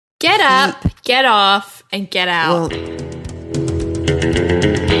Get up, get off, and get out. Well,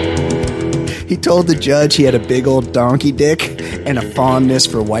 he told the judge he had a big old donkey dick and a fondness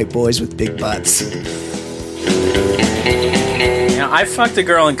for white boys with big butts. You know, I fucked a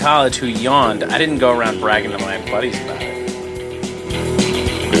girl in college who yawned. I didn't go around bragging to my buddies about it.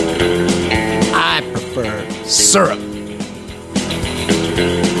 I prefer syrup.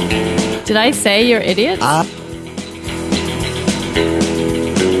 Did I say you're idiots?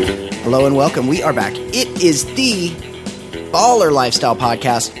 Hello and welcome. We are back. It is the Baller Lifestyle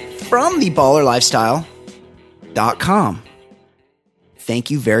Podcast from theballerlifestyle.com.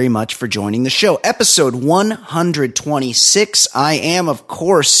 Thank you very much for joining the show. Episode 126. I am, of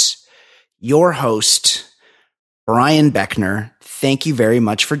course, your host, Brian Beckner. Thank you very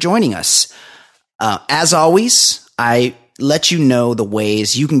much for joining us. As always, I let you know the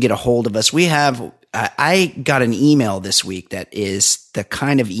ways you can get a hold of us. I got an email this week that is the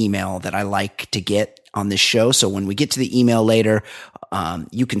kind of email that I like to get on this show. So when we get to the email later,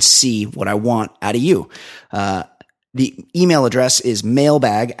 you can see what I want out of you. The email address is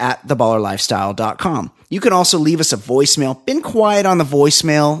mailbag@theballerlifestyle.com. You can also leave us a voicemail. Been quiet on the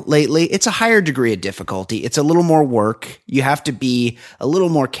voicemail lately. It's a higher degree of difficulty. It's a little more work. You have to be a little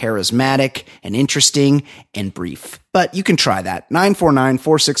more charismatic and interesting and brief. But you can try that.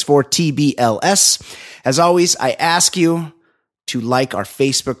 949-464-TBLS. As always, I ask you to like our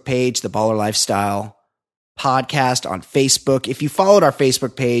Facebook page, The Baller Lifestyle Podcast on Facebook. If you followed our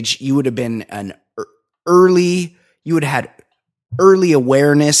Facebook page, you would have been you would have had early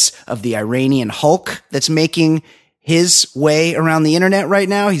awareness of the Iranian Hulk that's making his way around the internet right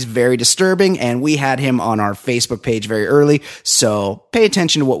now. He's very disturbing, and we had him on our Facebook page very early. So pay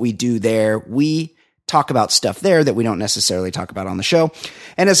attention to what we do there. We talk about stuff there that we don't necessarily talk about on the show.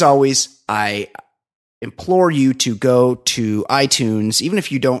 And as always, I implore you to go to iTunes. Even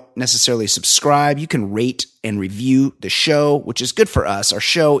if you don't necessarily subscribe, you can rate and review the show, which is good for us. Our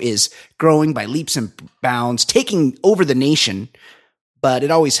show is growing by leaps and bounds, taking over the nation, but it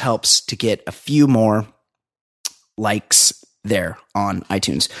always helps to get a few more likes there on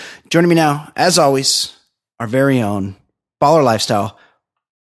iTunes. Joining me now, as always, our very own Baller Lifestyle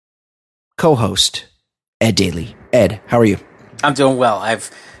co-host, Ed Daly. Ed, how are you? I'm doing well.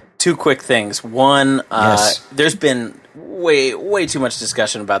 I've two quick things. One, Yes. There's been way too much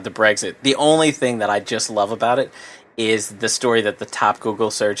discussion about the Brexit. The only thing that I just love about it is the story that the top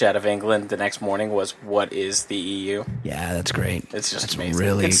Google search out of England the next morning was, "What is the EU?" Yeah, that's great. It's just that's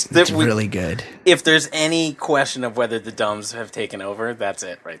amazing. It's really good. If there's any question of whether the dumbs have taken over, that's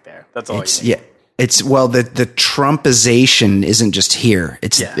it right there. That's all you need. Yeah. The Trumpization isn't just here.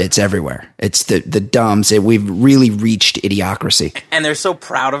 It's everywhere. It's the dumbs. We've really reached idiocracy. And they're so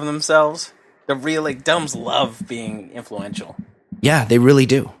proud of themselves. The real dumbs love being influential. Yeah, they really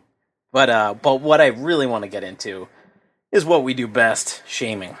do. But what I really want to get into is what we do best: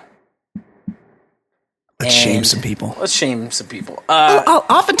 shaming. Let's shame some people.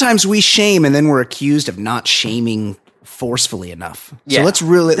 Oftentimes we shame, and then we're accused of not shaming forcefully enough. Yeah,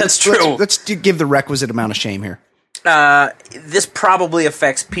 so that's true. Let's give the requisite amount of shame here. This probably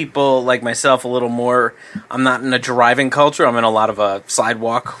affects people like myself a little more. I'm not in a driving culture. I'm in a lot of a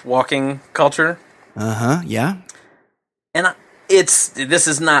sidewalk walking culture. Yeah. And this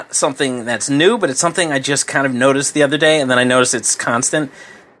is not something that's new, but it's something I just kind of noticed the other day, and then I noticed it's constant,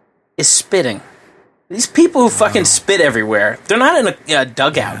 is spitting. These people who fucking spit everywhere, they're not in a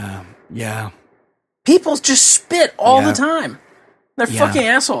dugout. Yeah. People just spit all the time. They're fucking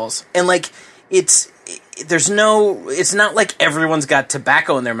assholes. And it's not like everyone's got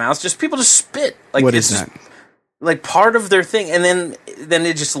tobacco in their mouths. Just people just spit. What is that? Like part of their thing, and then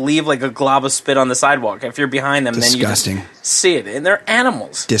they just leave like a glob of spit on the sidewalk. If you're behind them, Disgusting. Then you just see it. And they're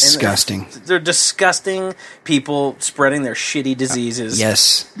animals. Disgusting. They're disgusting people spreading their shitty diseases.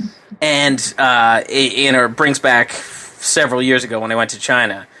 Yes. And it brings back several years ago when I went to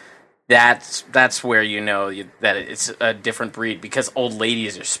China. That's where you know that it's a different breed, because old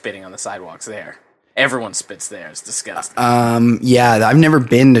ladies are spitting on the sidewalks there. Everyone spits there. It's disgusting. Yeah, I've never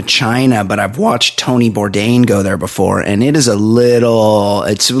been to China, but I've watched Tony Bourdain go there before, and it's a little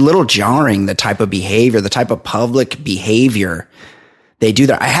jarring, the type of behavior, the type of public behavior they do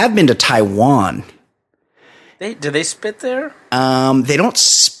there. I have been to Taiwan. Do they spit there? They don't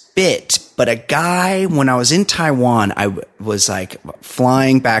spit, but a guy, when I was in Taiwan, I was like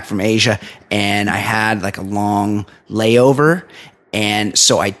flying back from Asia, and I had like a long layover, and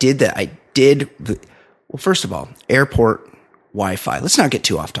so I did that. Well, first of all, airport Wi-Fi. Let's not get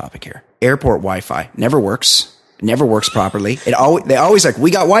too off topic here. Airport Wi-Fi never works. It never works properly. They always like, we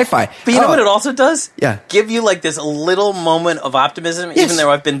got Wi-Fi. But you know what it also does? Yeah. Give you like this little moment of optimism, even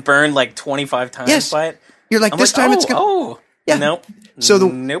though I've been burned like 25 times by it. You're like, this time it's going to... Yeah. Nope. So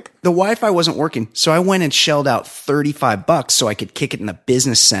the Wi-Fi wasn't working. So I went and shelled out $35 so I could kick it in the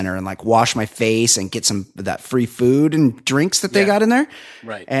business center and like wash my face and get some of that free food and drinks that they got in there.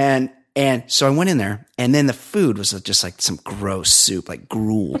 Right. And so I went in there, and then the food was just like some gross soup, like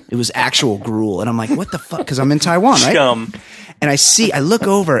gruel. It was actual gruel. And I'm like, what the fuck? Because I'm in Taiwan, right? Chum. And I look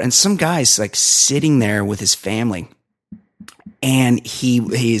over, and some guy's like sitting there with his family, and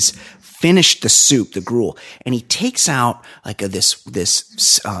he's finished the soup, the gruel, and he takes out like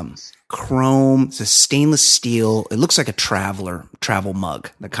this chrome, it's a stainless steel. It looks like a travel mug,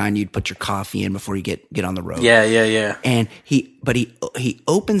 the kind you'd put your coffee in before you get on the road. Yeah. And he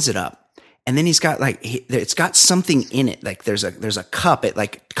opens it up, and then he's got like it's got something in it. Like there's a cup. It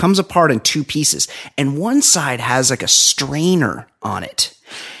like comes apart in two pieces, and one side has like a strainer on it,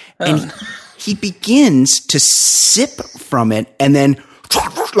 and he begins to sip from it, and then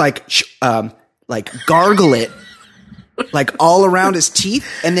like gargle it like all around his teeth,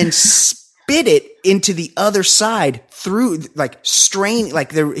 and then spit it into the other side through like strain,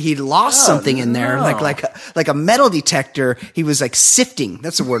 like he'd lost something in there, like a metal detector. He was like sifting.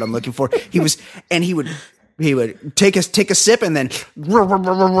 That's the word I'm looking for. He would take a sip and then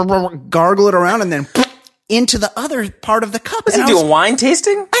gargle it around and then into the other part of the cup. Was he doing wine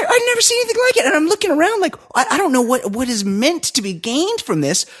tasting? I'd never seen anything like it. And I'm looking around like, I don't know what is meant to be gained from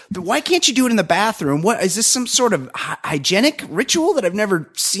this, but why can't you do it in the bathroom? What is this, some sort of hygienic ritual that I've never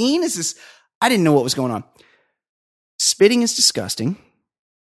seen? I didn't know what was going on. Spitting is disgusting.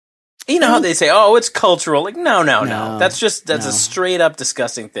 You know how they say, oh, it's cultural. Like, no. That's a straight up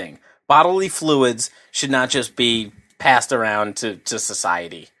disgusting thing. Bodily fluids should not just be passed around to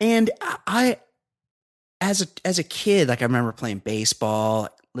society. And as a kid, like I remember playing baseball,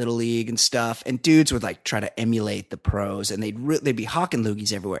 Little League and stuff, and dudes would like try to emulate the pros, and they'd be hawking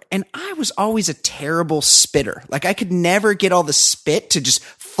loogies everywhere. And I was always a terrible spitter. Like I could never get all the spit to just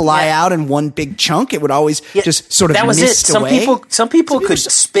fly out in one big chunk. It would always just sort of that was mist it. away. Some people could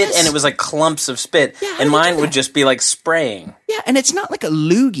spit, and it was like clumps of spit, and mine would just be like spraying. Yeah, and it's not like a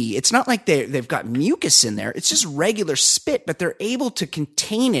loogie. It's not like they've got mucus in there. It's just regular spit, but they're able to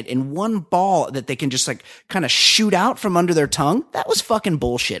contain it in one ball that they can just like kind of shoot out from under their tongue. That was fucking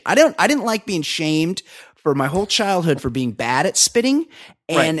bullshit. I didn't like being shamed for my whole childhood for being bad at spitting.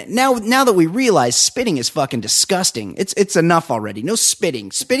 And now that we realize spitting is fucking disgusting, it's enough already. No spitting.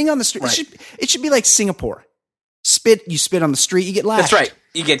 Spitting on the street. Right. It should be like Singapore. You spit on the street, you get lashed. That's right.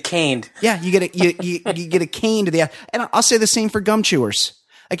 You get caned. Yeah, you get a cane to the. And I'll say the same for gum chewers.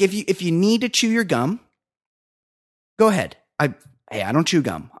 Like if you need to chew your gum, go ahead. I don't chew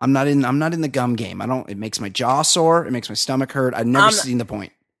gum. I'm not in the gum game. It makes my jaw sore. It makes my stomach hurt. I've never seen the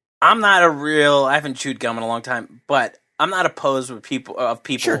point. I haven't chewed gum in a long time, but I'm not opposed with people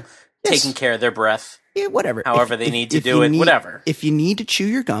taking care of their breath. Yeah, whatever. However they need to do it, whatever. If you need to chew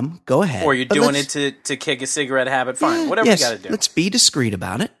your gum, go ahead. Or you're doing it to kick a cigarette habit, fine. Whatever you got to do. Let's be discreet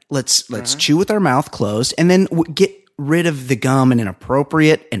about it. Let's chew with our mouth closed, and then get rid of the gum in an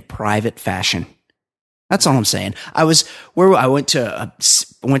appropriate and private fashion. That's all I'm saying. I went to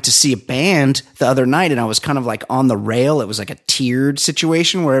see a band the other night, and I was kind of like on the rail. It was like a tiered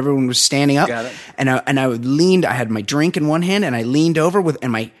situation where everyone was standing up. Got it. And I leaned. I had my drink in one hand, and I leaned over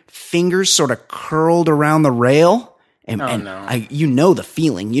and my fingers sort of curled around the rail. You know the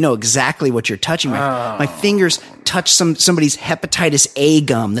feeling. You know exactly what you're touching. My fingers touched somebody's hepatitis A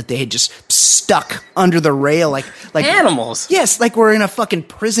gum that they had just stuck under the rail, like animals. Yes, like we're in a fucking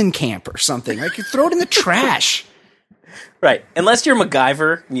prison camp or something. Like you throw it in the trash. Right, unless you're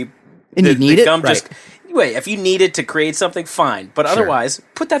MacGyver and you need it. Gum right. If you need it to create something, fine. But otherwise,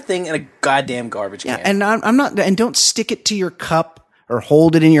 put that thing in a goddamn garbage can. And I'm not. And don't stick it to your cup or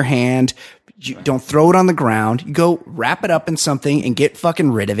hold it in your hand. You don't throw it on the ground. You go wrap it up in something and get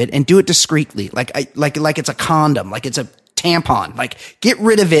fucking rid of it, and do it discreetly, like it's a condom, like it's a tampon. Like get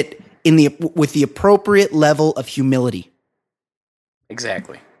rid of it with the appropriate level of humility.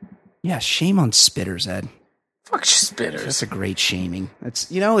 Exactly. Yeah, shame on spitters, Ed. Fuck spitters. That's a great shaming. That's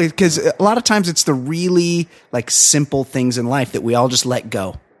because a lot of times it's the really like simple things in life that we all just let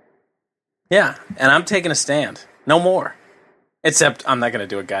go. Yeah, and I'm taking a stand. No more. Except I'm not going to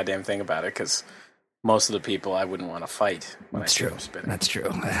do a goddamn thing about it because most of the people I wouldn't want to fight when I see them spitting. That's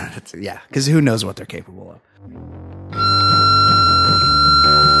true. Yeah, because who knows what they're capable of.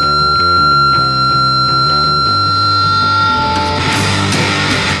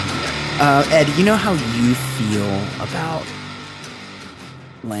 Ed, you know how you feel about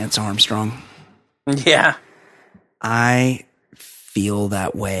Lance Armstrong? Yeah. I feel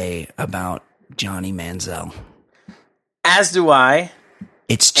that way about Johnny Manziel. As do I.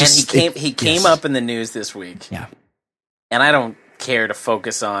 It's just and he came up in the news this week. Yeah. And I don't care to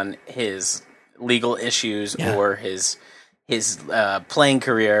focus on his legal issues or his playing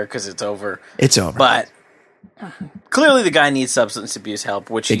career because it's over. It's over. But clearly the guy needs substance abuse help,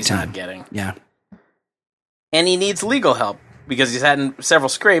 which Big he's time. not getting. Yeah. And he needs legal help because he's had several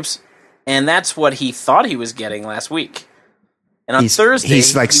scrapes, and that's what he thought he was getting last week. And on Thursday,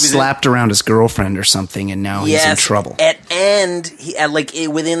 he's like slapped around his girlfriend or something, and now he's in trouble.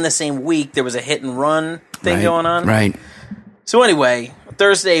 Within the same week, there was a hit and run thing going on. Right. So anyway,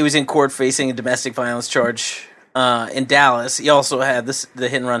 Thursday he was in court facing a domestic violence charge in Dallas. He also had the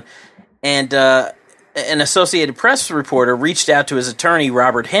hit and run, and an Associated Press reporter reached out to his attorney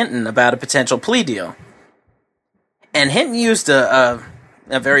Robert Hinton about a potential plea deal. And Hinton used a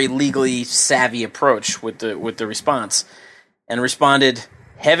very legally savvy approach with the response, and responded,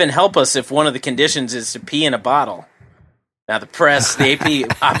 "Heaven help us if one of the conditions is to pee in a bottle." Now the press, the AP,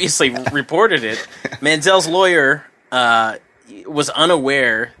 obviously reported it. Manziel's lawyer was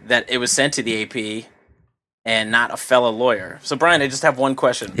unaware that it was sent to the AP and not a fellow lawyer. So Brian, I just have one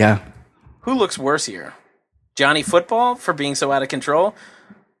question. Yeah. Who looks worse here? Johnny Football for being so out of control,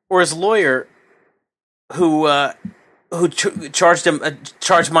 or his lawyer who charged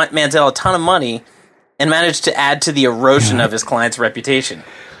Manziel a ton of money and managed to add to the erosion of his client's reputation?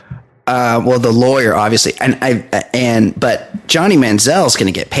 Well, the lawyer obviously, but Johnny Manziel's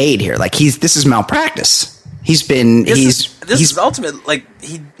going to get paid here. Like this is malpractice. This is ultimate. Like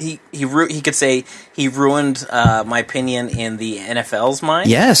he could say he ruined my opinion in the NFL's mind.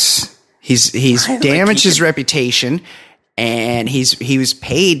 Yes, he's damaged his reputation, and he was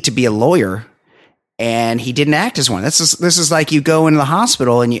paid to be a lawyer. And he didn't act as one. This is like you go into the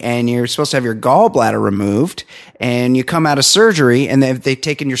hospital and you're supposed to have your gallbladder removed, and you come out of surgery and they've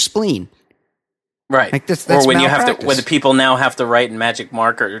taken your spleen. Right. Like that's or when malpractice. when the people now have to write in magic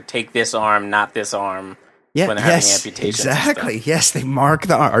marker, take this arm, not this arm. Yeah. When they're having amputations. Exactly. Yes, they mark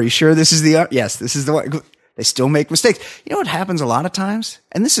the arm. Are you sure this is the arm? Yes, this is the one. They still make mistakes. You know what happens a lot of times?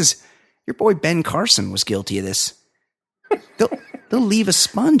 And this is your boy Ben Carson was guilty of this. They'll leave a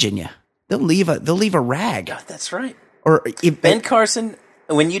sponge in you. They'll leave a rag. God, that's right. Or Ben Carson.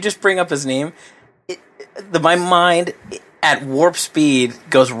 When you just bring up his name, my mind at warp speed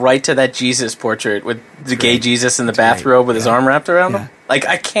goes right to that Jesus portrait with the gay Jesus in the bathrobe with his arm wrapped around him. Like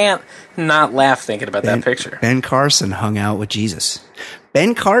I can't not laugh thinking about that picture. Ben Carson hung out with Jesus.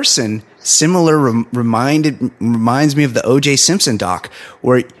 Ben Carson reminds me of the O.J. Simpson doc,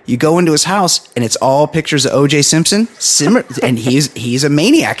 where you go into his house and it's all pictures of O.J. Simpson, and he's a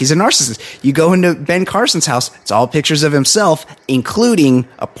maniac, he's a narcissist. You go into Ben Carson's house, it's all pictures of himself, including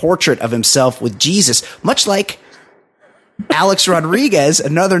a portrait of himself with Jesus, much like Alex Rodriguez,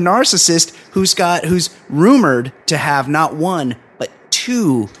 another narcissist who's rumored to have not one but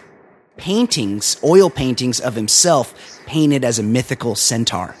two paintings, oil paintings of himself painted as a mythical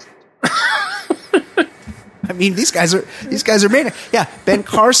centaur. I mean, these guys are made. Yeah, Ben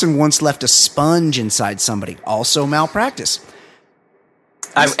Carson once left a sponge inside somebody. Also malpractice.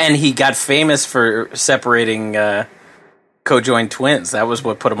 And he got famous for separating co-joined twins. That was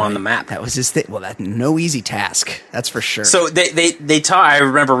what put him on the map. That was his thing. Well, that's no easy task. That's for sure. So they talk. I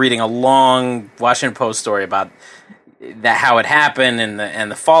remember reading a long Washington Post story about that, how it happened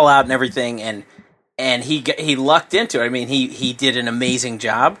and the fallout and everything. And he lucked into it. I mean, he did an amazing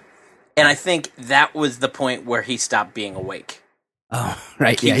job. And I think that was the point where he stopped being awake. Oh,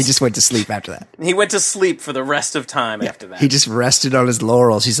 right. Yeah, he just went to sleep after that. He went to sleep for the rest of time after that. He just rested on his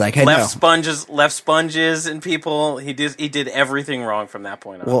laurels. He's like, hey, left sponges in people. He did everything wrong from that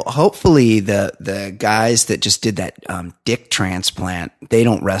point on. Well, hopefully the guys that just did that dick transplant, they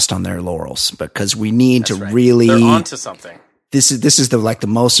don't rest on their laurels, because we need to really. They're onto something. This is the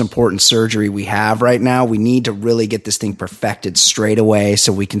most important surgery we have right now. We need to really get this thing perfected straight away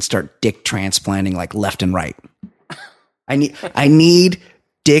so we can start dick transplanting like left and right. I need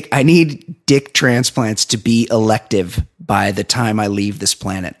dick transplants to be elective by the time I leave this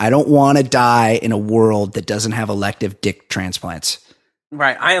planet. I don't want to die in a world that doesn't have elective dick transplants.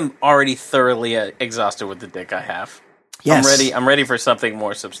 Right. I am already thoroughly exhausted with the dick I have. Yes. I'm ready for something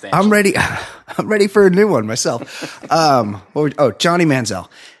more substantial. I'm ready for a new one myself. Johnny Manziel.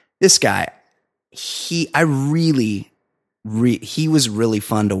 This guy, he was really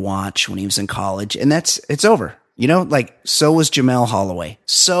fun to watch when he was in college, and it's over. You know, like, so was Jamel Holloway.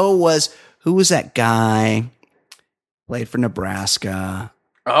 Who was that guy? Played for Nebraska.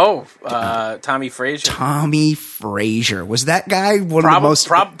 Tommy Frazier. Tommy Frazier. Was that guy one of the most...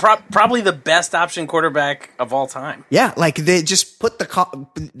 probably the best option quarterback of all time. Yeah, like they just put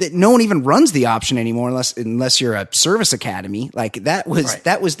no one even runs the option anymore unless you're a service academy. Like that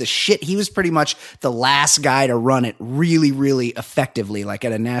was the shit. He was pretty much the last guy to run it really, really effectively, like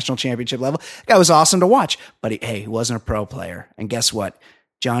at a national championship level. That guy was awesome to watch, but he wasn't a pro player. And guess what?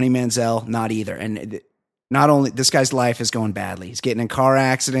 Johnny Manziel, not either. And not only this guy's life is going badly. He's getting in car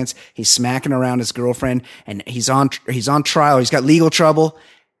accidents. He's smacking around his girlfriend, and he's on trial. He's got legal trouble,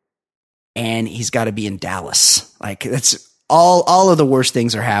 and he's got to be in Dallas. Like that's all of the worst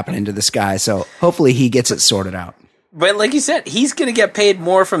things are happening to this guy. So hopefully he gets it sorted out. But like you said, he's going to get paid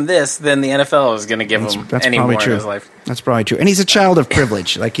more from this than the NFL is going to give him any more in his life. That's probably true. And he's a child of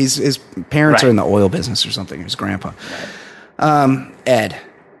privilege. Like his parents are in the oil business or something. His grandpa. Ed.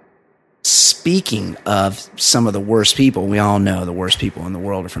 Speaking of some of the worst people, we all know the worst people in the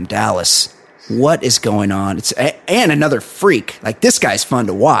world are from Dallas. What is going on? And another freak. Like this guy's fun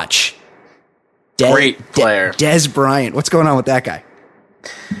to watch. Great player. Dez Bryant. What's going on with that guy?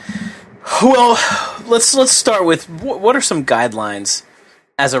 Well, let's start with what are some guidelines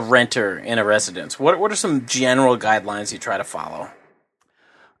as a renter in a residence? What are some general guidelines you try to follow?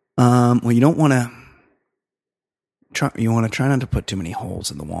 Well, you don't want to try. You want to try not to put too many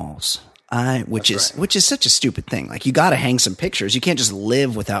holes in the walls. Which is such a stupid thing. Like you got to hang some pictures. You can't just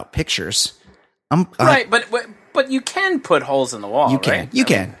live without pictures. Right, but you can put holes in the wall. You can. Right? You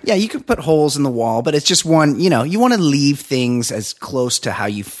can. Yeah, you can put holes in the wall, but it's just one. You want to leave things as close to how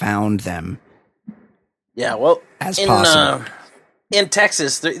you found them. Yeah, well, as possible. In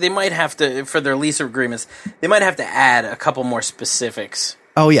Texas, they might have to, for their lease agreements, they might have to add a couple more specifics.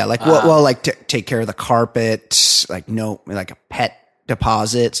 Oh yeah, like take care of the carpet, like a pet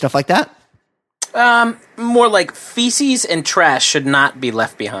deposit, stuff like that. More like feces and trash should not be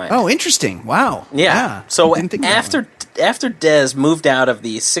left behind. Oh, interesting. Wow. Yeah. So after Dez moved out of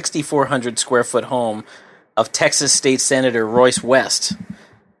the 6,400 square foot home of Texas State Senator Royce West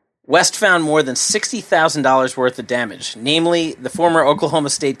found more than $60,000 worth of damage. Namely, the former Oklahoma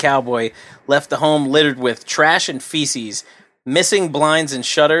State Cowboy left the home littered with trash and feces, missing blinds and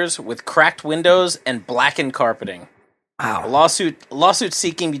shutters, with cracked windows and blackened carpeting. Wow. A lawsuit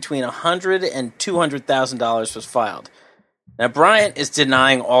seeking between $100,000 and $200,000 was filed. Now, Bryant is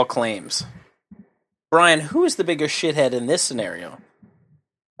denying all claims. Brian, who is the bigger shithead in this scenario?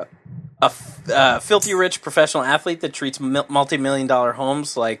 A filthy rich professional athlete that treats multi-million-dollar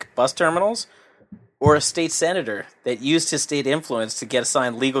homes like bus terminals? Or a state senator that used his state influence to get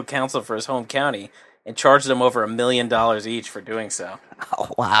assigned legal counsel for his home county and charged them over $1 million each for doing so? Oh,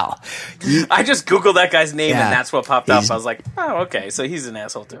 wow. I just Googled that guy's name, and that's what popped up. I was like, oh, okay, so he's an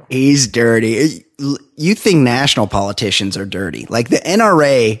asshole, too. He's dirty. You think national politicians are dirty. Like, the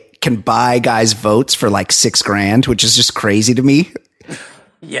NRA can buy guys' votes for, like, $6,000, which is just crazy to me.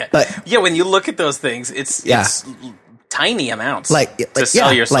 Yeah. But, when you look at those things, it's tiny amounts to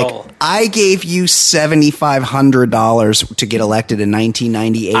sell your soul. Like, I gave you $7,500 to get elected in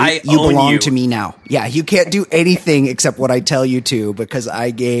 1998. You belong to me now. Yeah, you can't do anything except what I tell you to because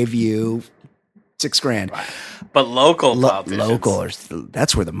I gave you $6,000. Right. But local politicians.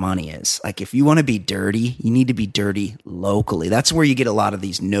 That's where the money is. Like, if you want to be dirty, you need to be dirty locally. That's where you get a lot of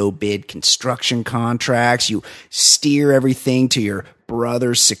these no-bid construction contracts. You steer everything to your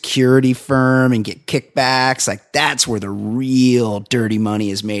brother's security firm and get kickbacks. Like, that's where the real dirty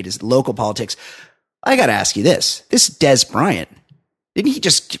money is made, is local politics. I got to ask you this Dez Bryant, didn't he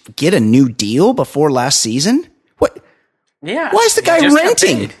just get a new deal before last season? What? Yeah. Why is the guy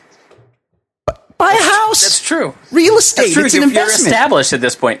renting? Buy a house. That's true. Real estate. It's an investment. You're established at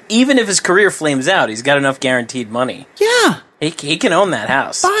this point. Even if his career flames out, he's got enough guaranteed money. Yeah. He can own that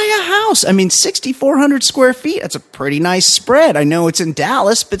house. Buy a house. I mean, 6,400 square feet. That's a pretty nice spread. I know it's in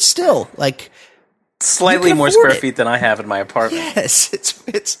Dallas, but still, like, slightly more square feet than I have in my apartment. Yes,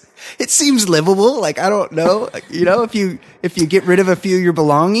 it seems livable. Like, I don't know. If you get rid of a few of your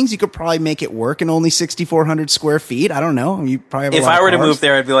belongings, you could probably make it work in only 6,400 square feet. I don't know. You probably have if I were to move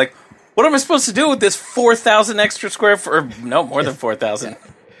there, I'd be like, what am I supposed to do with this 4,000 extra square foot? Or no, more than 4,000.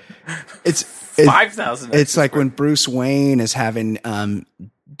 It's 5,000. It's like when Bruce Wayne is having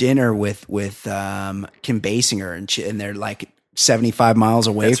dinner with Kim Basinger, and they're like 75 miles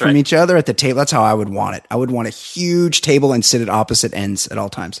away from each other at the table. That's how I would want it. I would want a huge table and sit at opposite ends at all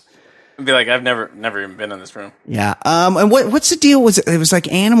times. I'd be like, I've never even been in this room. Yeah. And what's the deal? It was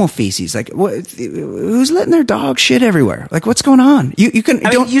like animal feces. Like, who's letting their dog shit everywhere? Like, what's going on?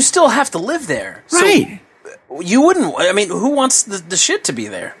 You still have to live there, right? So You wouldn't. I mean, who wants the shit to be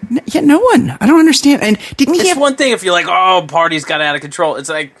there? Yeah, no one. I don't understand. And didn't he It's have one thing if you're like, oh, parties got out of control. It's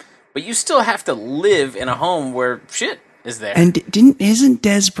like, but you still have to live in a home where shit is there. And isn't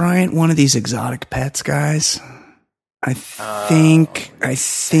Des Bryant one of these exotic pets guys? I think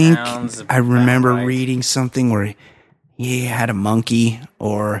I remember reading something where he had a monkey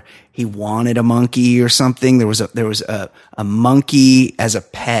or he wanted a monkey or something. There was a monkey as a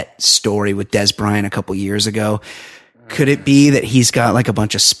pet story with Des Bryant a couple years ago. Could it be that he's got like a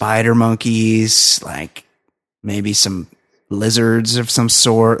bunch of spider monkeys, like maybe some lizards of some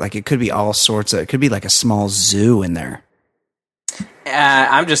sort? Like it could be all sorts of, it could be like a small zoo in there.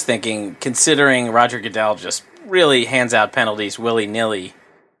 I'm just thinking, considering Roger Goodell just really hands out penalties willy-nilly,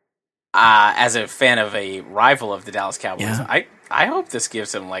 as a fan of a rival of the Dallas Cowboys, I hope this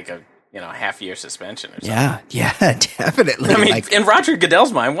gives him like a half-year suspension or something. Yeah, definitely. I mean, in Roger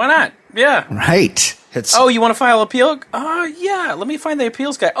Goodell's mind, why not? Yeah. Right. You want to file appeal? Yeah, let me find the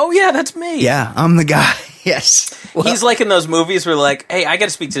appeals guy. Oh, yeah, that's me. Yeah, I'm the guy. Yes. Well, he's like in those movies where like, hey, I got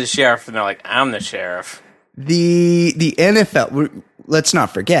to speak to the sheriff, and they're like, I'm the sheriff. The NFL, let's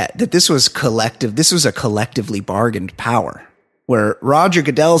not forget that this was collective. This was a collectively bargained power where Roger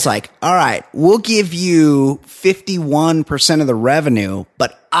Goodell's like, all right, we'll give you 51% of the revenue,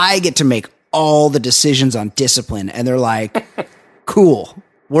 but I get to make all the decisions on discipline. And they're like, cool,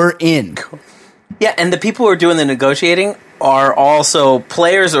 we're in. Cool. Yeah, and the people who are doing the negotiating are also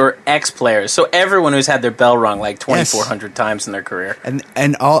players or ex-players. So everyone who's had their bell rung like 2,400 times in their career.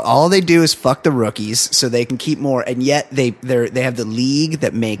 And all they do is fuck the rookies so they can keep more. And yet they have the league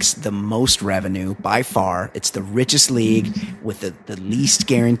that makes the most revenue by far. It's the richest league with the least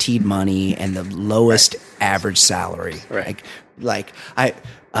guaranteed money and the lowest average salary. Right. Like my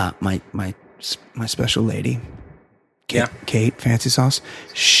special lady, Kate Fancy Sauce,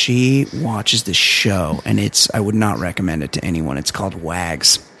 she watches the show, and I would not recommend it to anyone. It's called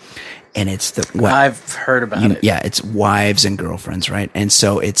Wags, and it's I've heard about it. Yeah, it's wives and girlfriends, right? And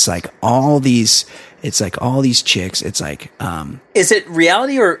so it's like all these chicks. It's like is it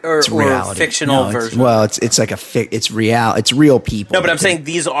reality or reality. fictional version? Well, it's like it's real people. No, but I'm saying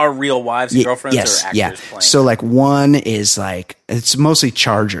these are real wives and girlfriends or actors playing. So like one is like, it's mostly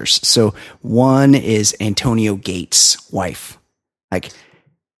Chargers. So one is Antonio Gates' wife. Like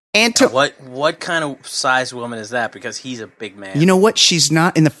what kind of size woman is that? Because he's a big man. You know what? She's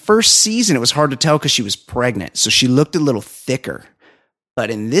not in the first season. It was hard to tell because she was pregnant, so she looked a little thicker. But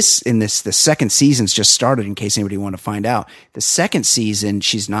the second season's just started, in case anybody wanted to find out. The second season,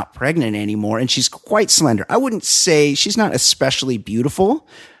 she's not pregnant anymore, and she's quite slender. I wouldn't say she's not especially beautiful,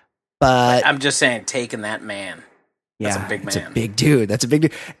 but I'm just saying, taking that man. That's a big man. That's a big dude. That's a big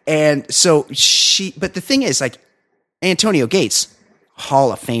dude. And so but the thing is, like, Antonio Gates,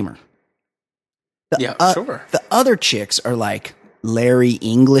 Hall of Famer. Sure. The other chicks are like Larry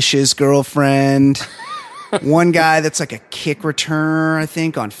English's girlfriend. One guy that's like a kick returner, I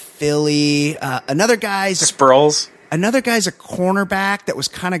think, on Philly. Another guy's Sproles. Another guy's a cornerback that was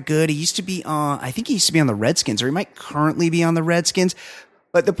kind of good. He used to be I think he used to be on the Redskins, or he might currently be on the Redskins.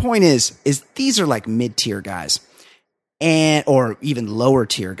 But the point is these are like mid-tier guys, or even lower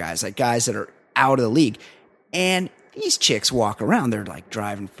tier guys, like guys that are out of the league. And these chicks walk around. They're like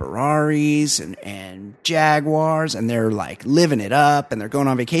driving Ferraris and Jaguars, and they're like living it up, and they're going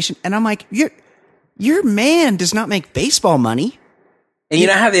on vacation. And I'm like, your man does not make baseball money. And you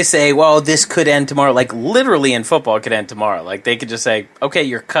know how they say, well, this could end tomorrow? Like, literally in football, it could end tomorrow. Like, they could just say, okay,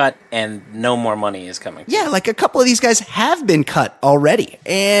 you're cut, and no more money is coming. Yeah, like a couple of these guys have been cut already.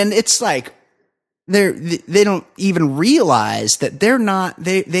 And it's like, they don't even realize that they're not,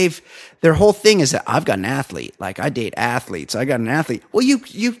 their whole thing is that I've got an athlete. Like, I date athletes. I got an athlete. Well, you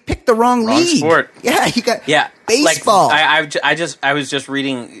picked the wrong league. Sport. Yeah, you got baseball. Like, I was just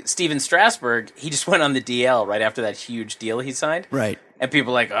reading Steven Strasburg. He just went on the DL right after that huge deal he signed. Right. And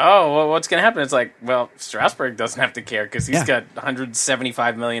people are like, oh, well, what's going to happen? It's like, well, Strasburg doesn't have to care because he's got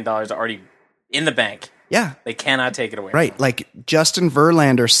 $175 million already in the bank. Yeah. They cannot take it away. Right. Like, Justin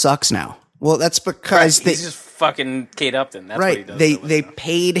Verlander sucks now. Well, that's because he's just fucking Kate Upton. That's right. What he does. They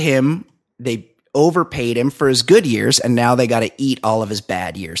paid him. They overpaid him for his good years, and now they got to eat all of his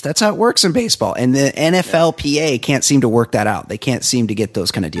bad years. That's how it works in baseball. And the NFLPA can't seem to work that out. They can't seem to get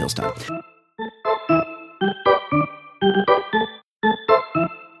those kind of deals done.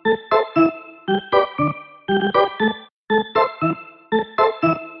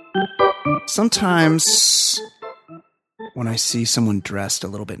 Sometimes when I see someone dressed a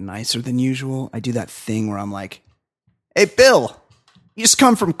little bit nicer than usual, I do that thing where I'm like, hey, Bill, you just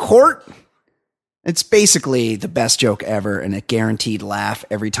come from court? It's basically the best joke ever and a guaranteed laugh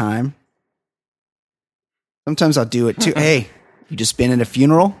every time. Sometimes I'll do it too. Hey, you just been at a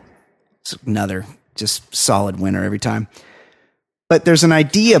funeral? It's another just solid winner every time. But there's an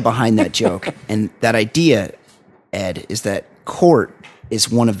idea behind that joke. And that idea, Ed, is that court is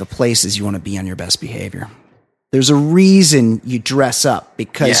one of the places you want to be on your best behavior. There's a reason you dress up,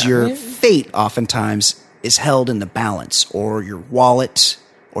 because your fate oftentimes is held in the balance, or your wallet,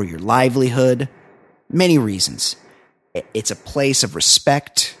 or your livelihood. Many reasons. It's a place of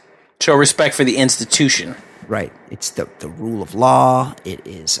respect. Show respect for the institution. Right. It's the rule of law. It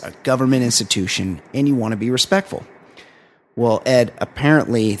is a government institution, and you want to be respectful. Well, Ed,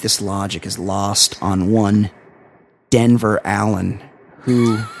 apparently this logic is lost on one Denver Allen,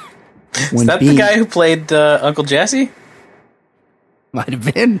 who... Is that the guy who played Uncle Jesse? Might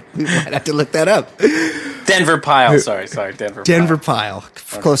have been. We might have to look that up. Denver Pyle. Sorry, Denver Pyle.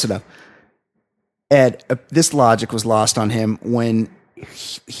 Close enough. Ed, this logic was lost on him when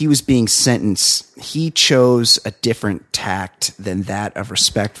he was being sentenced. He chose a different tact than that of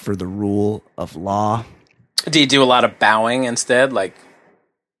respect for the rule of law. Do you do a lot of bowing instead? Like,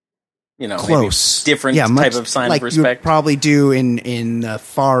 close. Maybe different type of sign like of respect? You probably do in the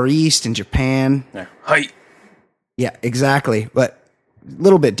Far East, in Japan. Yeah. Hi. Yeah, exactly. But a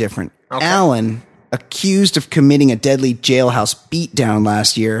little bit different. Okay. Allen, accused of committing a deadly jailhouse beatdown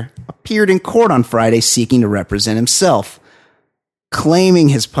last year, appeared in court on Friday seeking to represent himself, claiming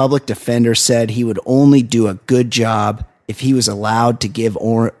his public defender said he would only do a good job if he was allowed to give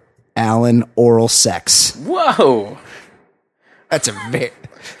Allen oral sex. Whoa. That's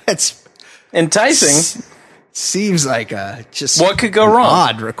enticing. Seems like a what could go wrong?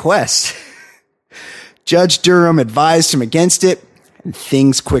 Odd request. Judge Durham advised him against it, and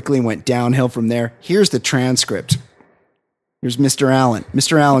things quickly went downhill from there. Here's the transcript. Here's Mr. Allen.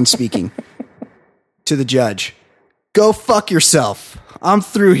 Mr. Allen speaking to the judge. Go fuck yourself. I'm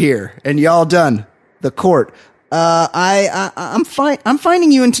through here, and y'all done. The court. I'm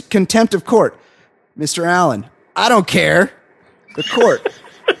finding you in contempt of court. Mr. Allen. I don't care. The court.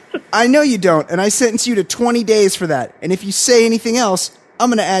 I know you don't, and I sentence you to 20 days for that. And if you say anything else, I'm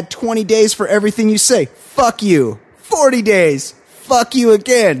going to add 20 days for everything you say. Fuck you. 40 days. Fuck you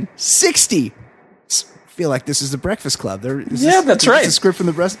again. 60. I feel like this is the Breakfast Club. That's right. Is the script from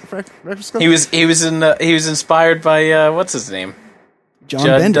the Breakfast Club? He was inspired by what's his name? John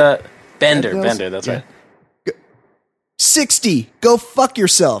Bender. Bender. That's right. 60. Go fuck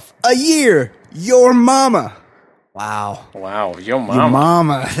yourself. A year. Your mama. Wow, your mama. Your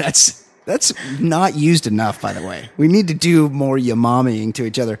mama. That's not used enough, by the way. We need to do more yamamaing to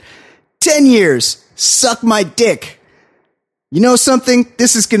each other. 10 years. Suck my dick. You know something?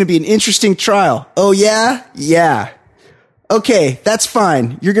 This is going to be an interesting trial. Oh, yeah? Yeah. Okay, that's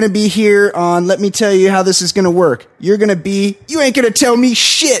fine. You're going to be here on, let me tell you how this is going to work. You ain't going to tell me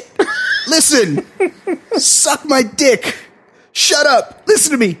shit. Listen. Suck my dick. Shut up.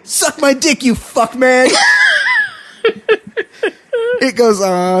 Listen to me. Suck my dick, you fuck man. It goes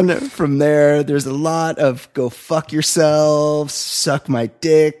on from there. There's a lot of go fuck yourselves, suck my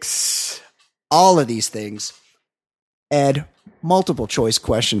dicks, all of these things. Ed, multiple choice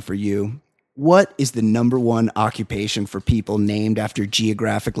question for you. What is the number one occupation for people named after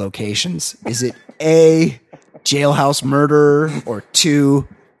geographic locations? Is it A, jailhouse murderer, or 2,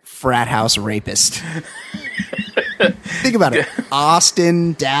 frat house rapist? Think about it.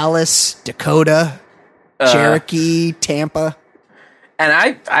 Austin, Dallas, Dakota, Cherokee, Tampa.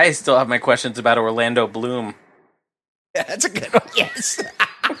 And I still have my questions about Orlando Bloom. Yeah, that's a good one. Yes.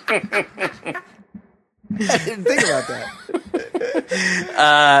 I didn't think about that.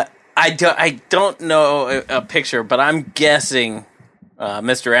 I don't know a picture, but I'm guessing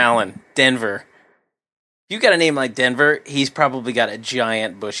Mr. Allen, Denver. If you got a name like Denver, he's probably got a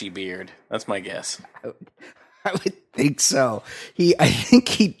giant bushy beard. That's my guess. I would think so. I think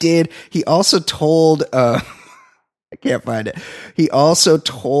he did. He also told, I can't find it. He also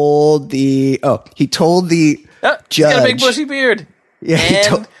told the judge. He's got a big bushy beard.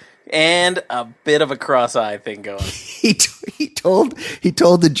 Yeah. And a bit of a cross-eye thing going. He told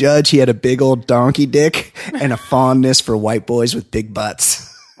the judge he had a big old donkey dick and a fondness for white boys with big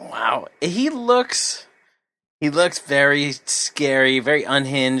butts. Wow. He looks very scary, very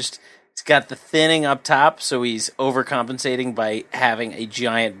unhinged. He's got the thinning up top, so he's overcompensating by having a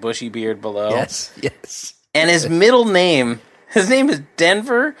giant bushy beard below. Yes. And his middle name, his name is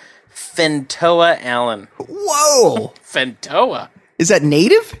Denver Fentoa Allen. Whoa! Fentoa. Is that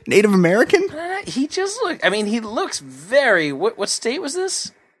Native American? He looks very... What state was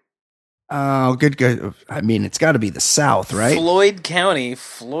this? Oh, good. I mean, it's got to be the South, right? Floyd County.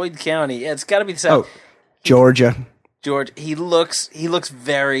 Yeah, it's got to be the South. Oh, Georgia. He looks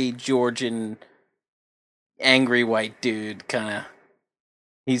very Georgian. angry white dude, kind of.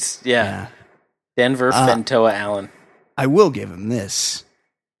 He's Denver Fentoa Allen. I will give him this.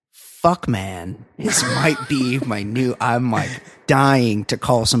 Fuck man. This might be my new. I'm like dying to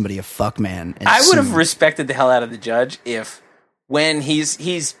call somebody a fuck man. I would have respected the hell out of the judge if, when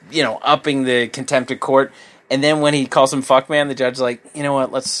he's upping the contempt of court, and then when he calls him fuck man, the judge's like, you know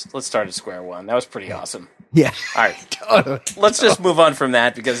what? Let's start at square one. That was pretty awesome. Yeah. All right. Let's just move on from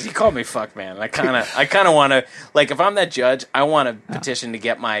that, because he called me fuck man. I kind of want to, like, if I'm that judge, I want a petition to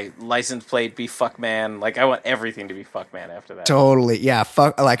get my license plate be fuck man. Like, I want everything to be fuck man after that. Totally. Yeah.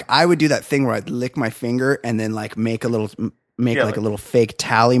 Fuck. Like, I would do that thing where I'd lick my finger and then like make a little fake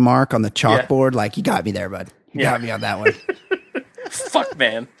tally mark on the chalkboard. Like, you got me there, bud. You got me on that one. Fuck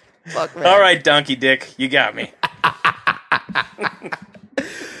man. Fuck man. All right, donkey dick, you got me.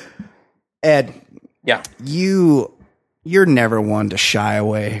 Ed. Yeah. You're never one to shy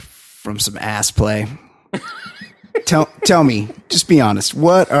away from some ass play. Tell me, just be honest.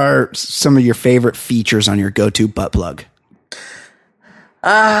 What are some of your favorite features on your go-to butt plug?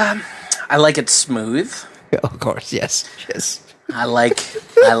 I like it smooth. Of course, yes. I like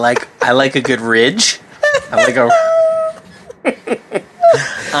a good ridge. I like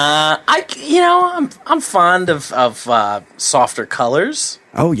I'm fond of softer colors.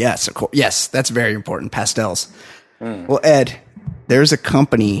 Oh yes, of course. Yes, that's very important. Pastels. Well, Ed, there's a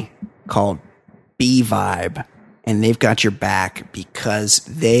company called B Vibe, and they've got your back because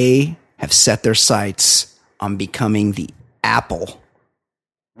they have set their sights on becoming the Apple,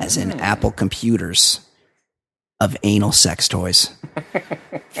 as in Apple computers, of anal sex toys.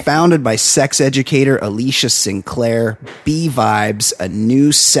 Founded by sex educator Alicia Sinclair, B Vibes, a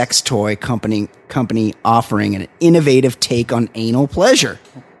new sex toy company offering an innovative take on anal pleasure.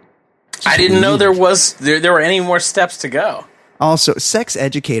 I didn't know there were any more steps to go. Also, sex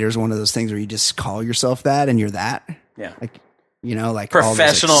educator is one of those things where you just call yourself that and you're that. Yeah. Like, like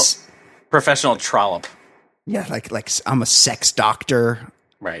professional trollop. Yeah, like I'm a sex doctor.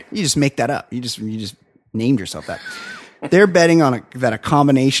 Right. You just make that up. You just named yourself that. They're betting on that a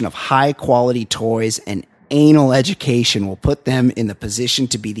combination of high quality toys and anal education will put them in the position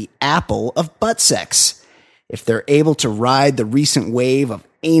to be the Apple of butt sex. If they're able to ride the recent wave of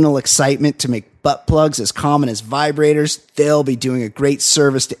anal excitement to make butt plugs as common as vibrators, they'll be doing a great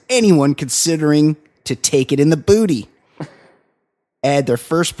service to anyone considering to take it in the booty. Add their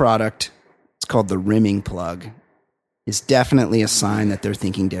first product, it's called the rimming plug, is definitely a sign that they're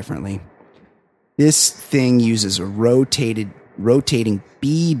thinking differently. This thing uses a rotating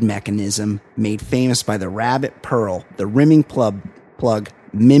bead mechanism made famous by the rabbit pearl. The rimming plug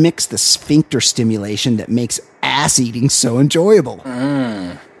mimics the sphincter stimulation that makes ass eating so enjoyable.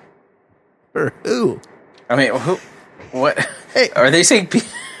 For who? I mean, who? What? Hey, are they saying?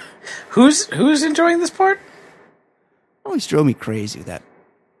 Who's enjoying this part? Always drove me crazy with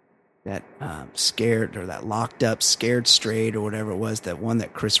that scared, or that locked up, scared straight, or whatever it was. That one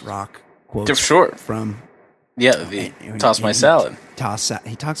that Chris Rock quotes from. Yeah, toss my salad.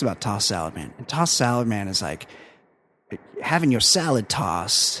 He talks about toss salad man, and toss salad man is like having your salad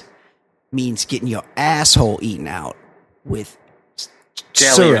tossed means getting your asshole eaten out with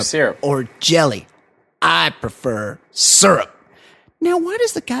jelly or syrup or jelly. I prefer syrup. Now, why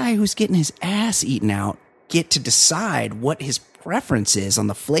does the guy who's getting his ass eaten out get to decide what his preference is on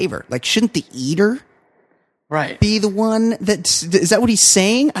the flavor? Like, shouldn't the eater be the one is that what he's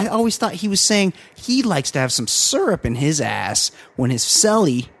saying? I always thought he was saying he likes to have some syrup in his ass when his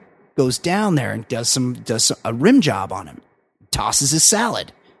celly goes down there and does a rim job on him, tosses his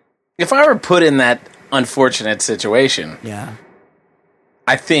salad. If I were put in that unfortunate situation,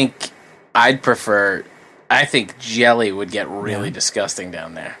 I think jelly would get really disgusting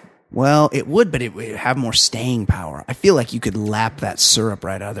down there. Well, it would, but it would have more staying power. I feel like you could lap that syrup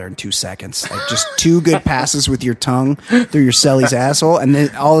right out of there in 2 seconds. Like, just 2 good passes with your tongue through your celly's asshole, and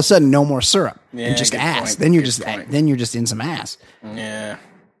then all of a sudden, no more syrup and just ass. Then you're just in some ass. Yeah.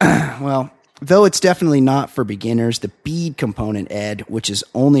 Well, though it's definitely not for beginners, the bead component, Ed, which is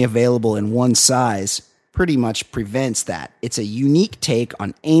only available in one size, pretty much prevents that. It's a unique take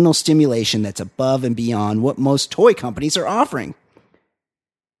on anal stimulation that's above and beyond what most toy companies are offering.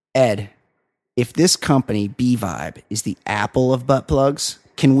 Ed, if this company, B-Vibe, is the Apple of butt plugs,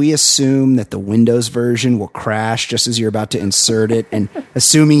 can we assume that the Windows version will crash just as you're about to insert it? And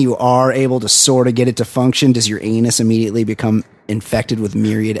assuming you are able to sort of get it to function, does your anus immediately become infected with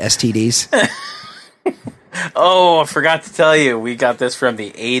myriad STDs? Oh, I forgot to tell you, we got this from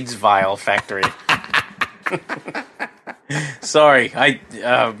the AIDS vial factory. Sorry,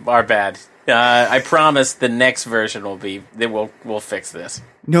 our bad. I promise the next version will be. We'll fix this.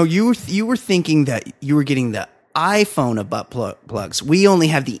 No, you were thinking that you were getting the iPhone of butt plugs. We only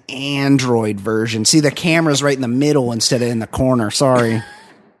have the Android version. See, the camera's right in the middle instead of in the corner. Sorry.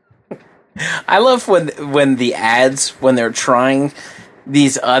 I love when the ads, when they're trying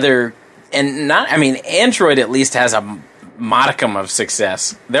these other, and not, I mean, Android at least has a modicum of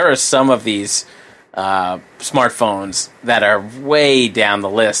success. There are some of these smartphones that are way down the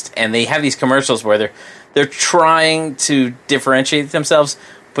list, and they have these commercials where they're trying to differentiate themselves,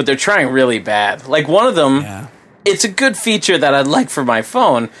 but they're trying really bad. Like one of them, It's a good feature that I'd like for my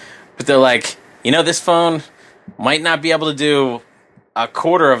phone, but they're like, this phone might not be able to do a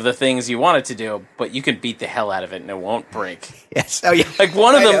quarter of the things you want it to do, but you can beat the hell out of it and it won't break. Yes. Oh yeah. Like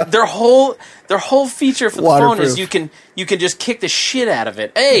one of them, their whole feature for the phone is Waterproof. you can just kick the shit out of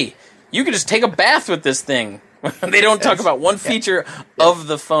it. Hey, you can just take a bath with this thing. They don't talk about one feature of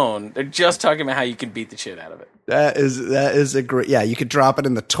the phone. They're just talking about how you can beat the shit out of it. That is a great. Yeah, you could drop it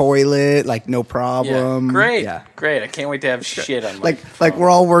in the toilet like no problem. Yeah, great. Yeah. Great. I can't wait to have shit on my Like phone. we're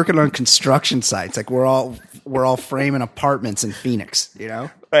all working on construction sites. Like we're all framing apartments in Phoenix.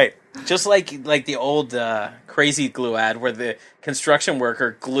 Right. Just like the old Crazy Glue ad where the construction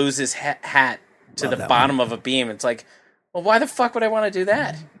worker glues his hat to Love the that bottom of a beam. It's like, well, why the fuck would I want to do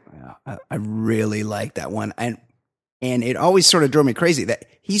that? I really like that one, and it always sort of drove me crazy that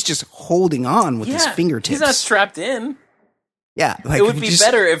he's just holding on with his fingertips. He's not strapped in. Yeah, like It would be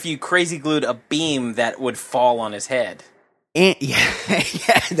better if you crazy glued a beam that would fall on his head. And,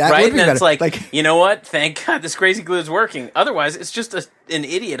 that Right? would be And better. it's like, you know what? Thank God this crazy glue is working. Otherwise, it's just an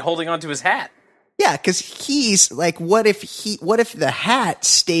idiot holding onto his hat. yeah, because he's like, what if the hat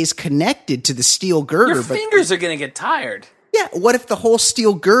stays connected to the steel girder? Your fingers are going to get tired. Yeah, what if the whole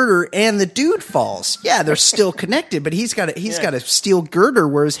steel girder and the dude falls? Yeah, they're still connected, but he's got a steel girder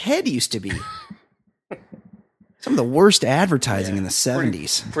where his head used to be. Some of the worst advertising in the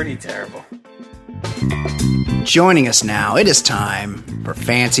 70s. Pretty terrible. Joining us now, it is time for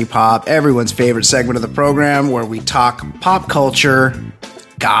Fancy Pop, everyone's favorite segment of the program where we talk pop culture,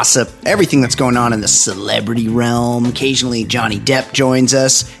 gossip, everything that's going on in the celebrity realm. Occasionally, Johnny Depp joins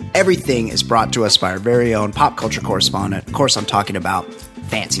us. Everything is brought to us by our very own pop culture correspondent. Of course, I'm talking about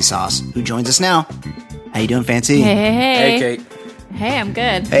Fancy Sauce, who joins us now. How you doing, Fancy? Hey, Hey, Kate. Hey, I'm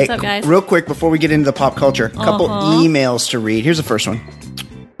good. Hey, What's up, guys? real quick before we get into the pop culture, a couple emails to read. Here's the first one.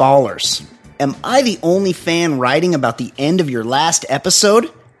 Ballers. Am I the only fan writing about the end of your last episode?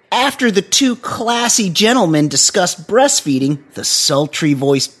 After the two classy gentlemen discussed breastfeeding, the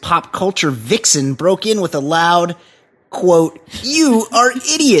sultry-voiced pop culture vixen broke in with a loud, quote, "You are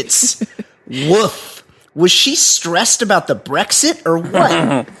idiots." Woof. Was she stressed about the Brexit or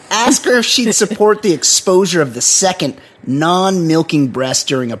what? Ask her if she'd support the exposure of the second non-milking breast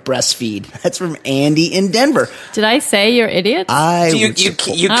during a breastfeed. That's from Andy in Denver. Did I say you're idiots? I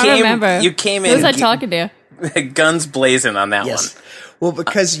don't remember. You came Who was I in talking to? guns blazing on that Yes. one. Well,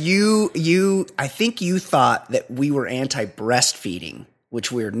 because I think you thought that we were anti-breastfeeding,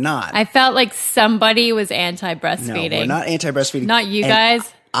 which we're not. I felt like somebody was No, anti-breastfeeding. we're not anti-breastfeeding. Not you And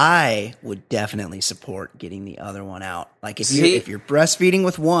guys. I would definitely support getting the other one out. Like if See? you're breastfeeding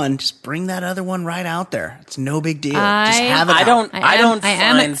with one, just bring that other one right out there. It's no big deal. Just I- have it I out. don't. I am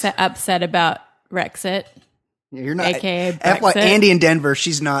find. upset about Brexit. You're not. AKA FY Brexit. Andy in Denver.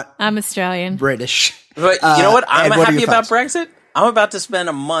 She's not I'm Australian. British. But you know what? I'm Ed, what are happy your about thoughts? Brexit. I'm about to spend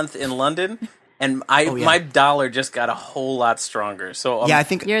a month in London, and my dollar just got a whole lot stronger. So Yeah, I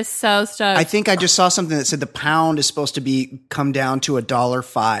think You're so stoked. I just saw something that said the pound is supposed to come down to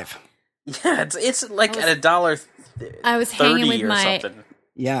 $1.05. yeah, it's like at $1.30 I was hanging with or my something.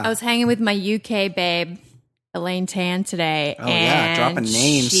 Yeah. I was hanging with my UK babe, Elaine Tan, today. Oh, yeah, and dropping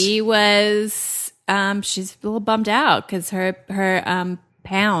names. She was she's a little bummed out because her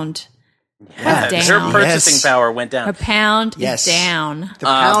pound Yeah, was her down. purchasing Yes. power went Her down. pound Yes. is down. The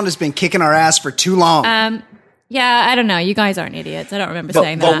pound has been kicking our ass for too long. Yeah, I don't know. You guys aren't idiots. I don't remember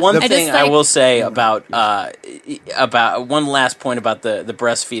saying that. But one I thing just, I like- will say about one last point about the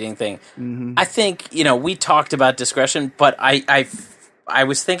breastfeeding thing. Mm-hmm. I think we talked about discretion, but I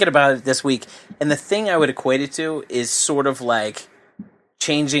was thinking about it this week, and the thing I would equate it to is sort of like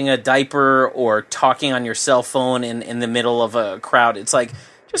changing a diaper or talking on your cell phone in the middle of a crowd. It's like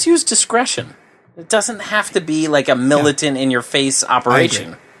just use discretion. It doesn't have to be like a militant in your face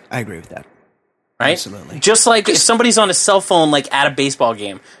operation. I agree with that. Right? Absolutely. Just like if somebody's on a cell phone, like at a baseball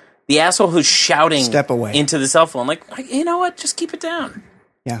game, the asshole who's shouting Step away. into the cell phone, like, you know what? Just keep it down.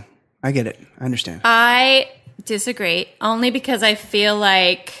 Yeah, I get it. I understand. I disagree only because I feel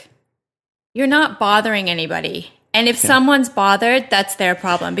like you're not bothering anybody. And if someone's bothered, that's their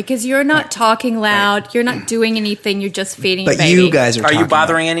problem because you're not talking loud, you're not doing anything, you're just feeding your But baby. you guys are you talking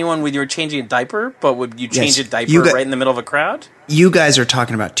bothering anyone with your changing a diaper? But would you change a diaper you got- right in the middle of a crowd? You guys are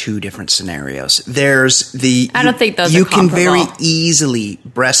talking about two different scenarios. There's the I don't think those you are can very comparable. easily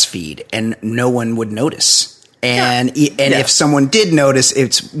breastfeed and no one would notice. And if someone did notice,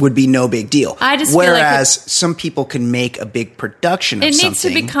 it would be no big deal. I just feel like whereas some people can make a big production of it something, needs to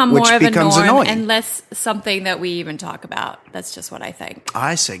become which more of a becomes norm annoying. and less something that we even talk about. That's just what I think.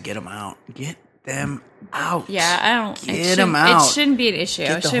 I say get them out. Get them out. Yeah, I don't. Get them out. It shouldn't be an issue.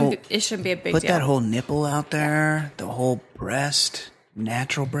 Get the whole- It shouldn't be a big Put deal. that whole nipple out there, the whole breast,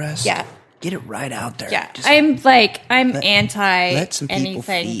 natural breast. Yeah. Get it right out there. Yeah, Just I'm anti let some people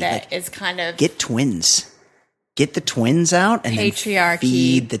anything feed. that is kind of get twins. Get the twins out and then patriarchy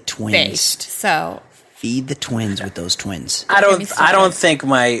feed the twins. based. So Feed the twins with those twins. I Get me don't started. think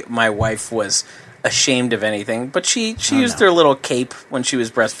my wife was ashamed of anything, but she used her little cape when she was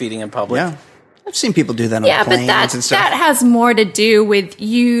breastfeeding in public. Yeah. I've seen people do that on yeah, but planes and stuff. that has more to do with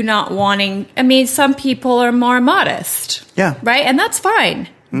you not wanting. I mean, some people are more modest. Yeah. Right, and that's fine.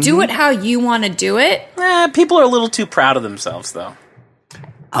 Do it how you want to do it. People are a little too proud of themselves, though.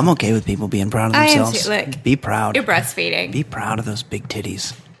 I'm okay with people being proud of I am themselves. too, like, Be proud. You're breastfeeding. Be proud of those big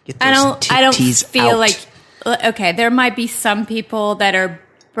titties. Get those I don't titties feel out. like okay, there might be some people that are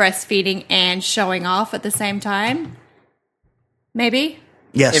breastfeeding and showing off at the same time. Maybe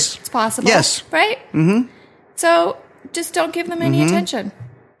Yes. it's possible. Yes. Right? Mm-hmm. So just don't give them any attention.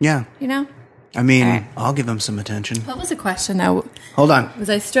 Yeah. You know? I mean, All right. I'll give them some attention. What was the question though? Hold on. Was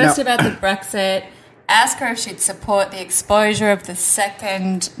I stressed No. about the Brexit? Ask her if she'd support the exposure of the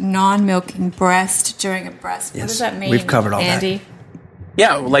second non-milking breast during a breast. What Yes. does that mean? We've covered all that. Andy?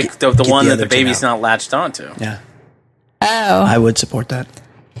 Yeah, like the Get one the that the other two baby's out. not latched onto. Yeah. Oh. I would support that.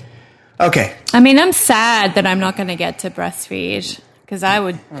 Okay. I mean, I'm sad that I'm not going to get to breastfeed because I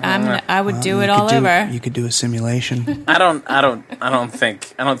would do it all over. You could do a simulation. I don't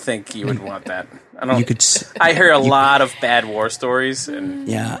think you would want that. I don't. You could. I hear a lot of bad war stories, and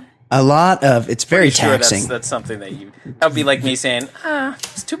Yeah. A lot of it's very sure taxing. that's something that would be like me saying,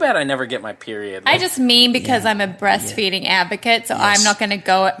 it's too bad I never get my period. I just mean because I'm a breastfeeding advocate, so Yes. I'm not going to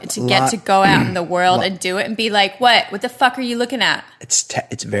go out in the world and do it and be like, what the fuck are you looking at?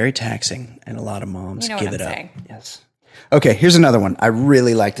 It's very taxing, and a lot of moms You know give what it I'm up. saying. Yes. Okay, here's another one. I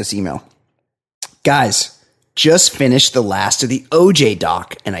really like this email. Guys, just finished the last of the OJ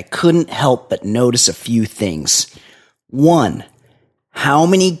doc, and I couldn't help but notice a few things. One, how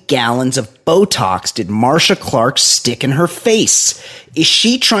many gallons of Botox did Marsha Clark stick in her face? Is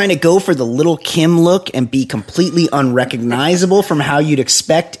she trying to go for the little Kim look and be completely unrecognizable from how you'd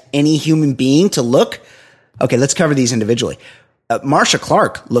expect any human being to look? Okay, let's cover these individually. Marsha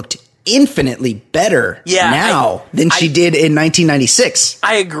Clark looked infinitely better now than she did in 1996.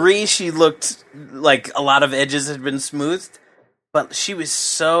 I agree. She looked like a lot of edges had been smoothed, but she was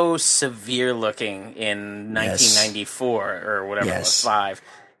so severe looking in 1994 or whatever it was, 5.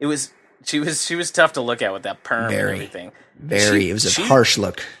 It was she was tough to look at with that perm and everything. It was a harsh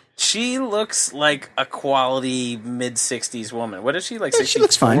look. She looks like a quality mid-60s woman. What is she, like 64 she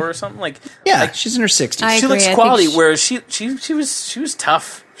looks fine. or something? Like She's in her 60s. I she agree. looks I quality. think Whereas she was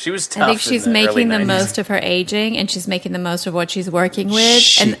tough. She was tough. I think she's in the early making the 90s. most of her aging, and she's making the most of what she's working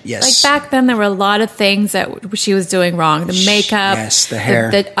with. Yes. Like back then, there were a lot of things that she was doing wrong: the makeup, the hair,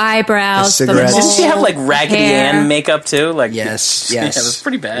 the eyebrows, the the cigarettes. Didn't she have like mold, Raggedy hair. Ann makeup too? Like Yes. yeah, it was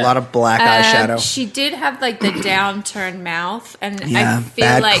pretty bad. A lot of black eyeshadow. She did have like the downturned mouth, and Yeah, I feel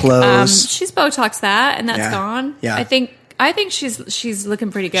bad like clothes. she's Botoxed that, and that's Yeah. gone. Yeah. I think she's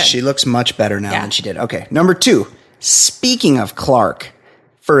looking pretty good. She looks much better now Yeah. than she did. Okay, number 2. Speaking of Clark,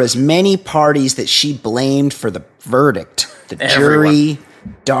 for as many parties that she blamed for the verdict, the jury,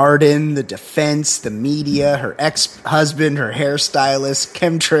 Darden, the defense, the media, her ex-husband, her hairstylist,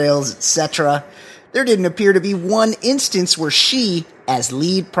 chemtrails, etc., there didn't appear to be one instance where she, as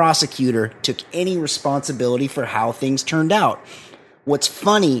lead prosecutor, took any responsibility for how things turned out. What's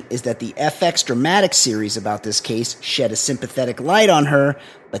funny is that the FX dramatic series about this case shed a sympathetic light on her,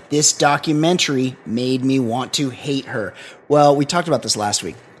 but this documentary made me want to hate her. Well, we talked about this last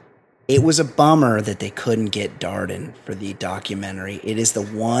week. It was a bummer that they couldn't get Darden for the documentary. It is the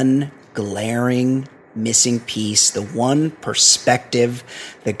one glaring missing piece, the one perspective,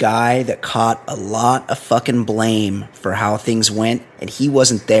 the guy that caught a lot of fucking blame for how things went, and he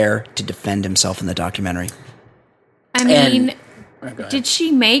wasn't there to defend himself in the documentary. I mean, did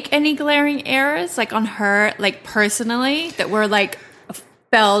she make any glaring errors, like on her, like personally, that were like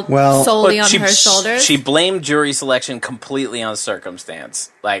fell solely on her shoulders? She blamed jury selection completely on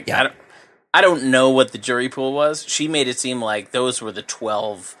circumstance. Like, Yeah. I don't know what the jury pool was. She made it seem like those were the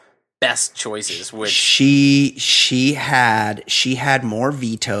 12 best choices. Which she had more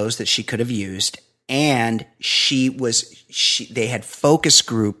vetoes that she could have used, and they had focus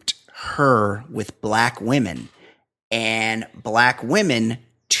grouped her with black women, and black women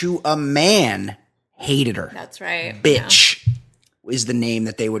to a man hated her. That's right. Bitch is the name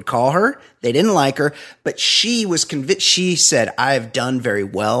that they would call her. They didn't like her, but she was convinced. She said, "I've done very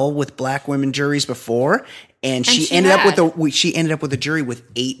well with black women juries before." And she ended up with a jury with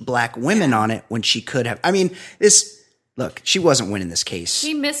 8 black women on it when she could have. I mean, she wasn't winning this case.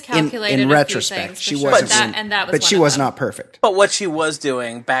 She miscalculated in a retrospect. few things, She wasn't, but she was not perfect. But what she was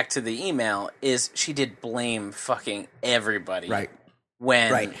doing, back to the email, is she did blame fucking everybody. Right.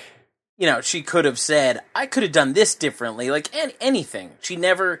 When, she could have said, I could have done this differently, like anything. She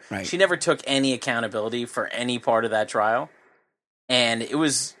never took any accountability for any part of that trial. And it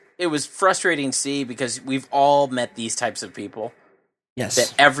was frustrating to see, because we've all met these types of people. Yes.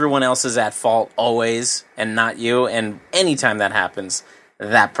 That everyone else is at fault always and not you. And anytime that happens,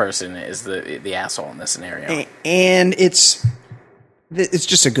 that person is the asshole in this scenario. And it's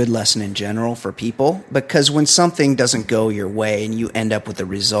just a good lesson in general for people, because when something doesn't go your way and you end up with a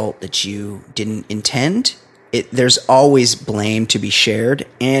result that you didn't intend, there's always blame to be shared.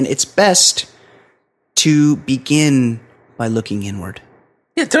 And it's best to begin by looking inward.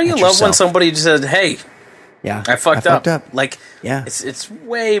 Yeah, don't you love when somebody just says, "Hey, I fucked up." Like, it's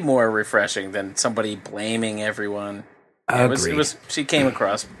way more refreshing than somebody blaming everyone. She came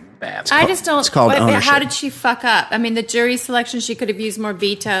across bad. I just don't. It's called ownership. How did she fuck up? I mean, the jury selection, she could have used more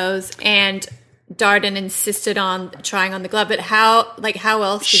vetoes, and Darden insisted on trying on the glove. But how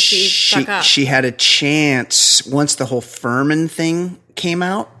else did she fuck up? She had a chance once the whole Furman thing came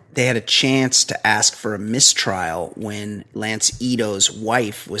out. They had a chance to ask for a mistrial when Lance Ito's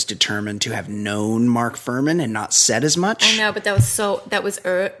wife was determined to have known Mark Furman and not said as much. I know, but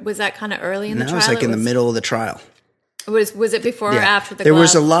was that kind of early in the trial? It was like in the middle of the trial. Was it before or after the There glove?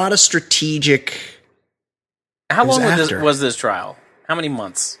 was a lot of strategic. How long was this trial? How many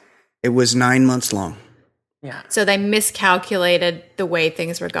months? It was 9 months long. Yeah. So they miscalculated the way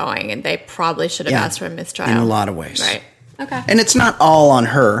things were going, and they probably should have asked for a mistrial. In a lot of ways. Right. Okay. And it's not all on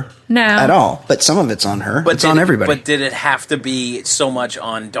her at all, but some of it's on her. But it's on everybody. But did it have to be so much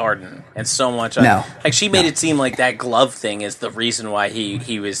on Darden and so much on... No. Like, she made it seem like that glove thing is the reason why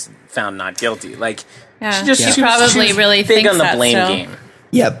he was found not guilty. Like, she probably really big thinks on the that blame still. game.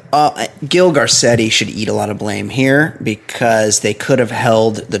 Yep. Gil Garcetti should eat a lot of blame here, because they could have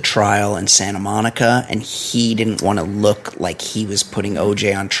held the trial in Santa Monica, and he didn't want to look like he was putting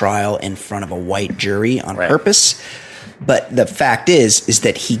OJ on trial in front of a white jury on purpose. But the fact is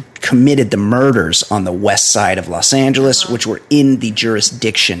that he committed the murders on the west side of Los Angeles, which were in the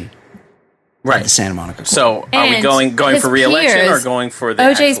jurisdiction of the Santa Monica court. So are we going for re-election or going for the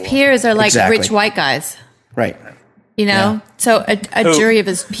OJ's peers are like rich white guys. Right. So a jury of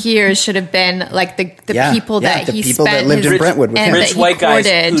his peers should have been like the people that the he people spent that lived in Brentwood with him. Rich white guys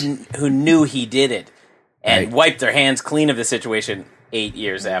who knew he did it and wiped their hands clean of the situation 8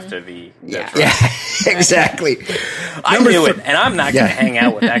 years after the trial. Yeah, exactly. I knew it, and I'm not going to hang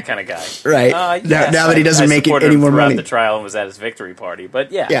out with that kind of guy. Right. Now that he doesn't make it any more money. The trial and was at his victory party.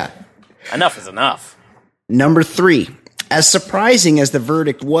 But enough is enough. Number 3. As surprising as the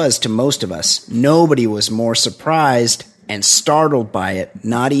verdict was to most of us, nobody was more surprised and startled by it,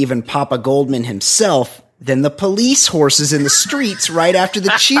 not even Papa Goldman himself, than the police horses in the streets right after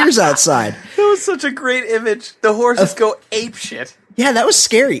the cheers outside. That was such a great image. The horses go apeshit. Yeah, that was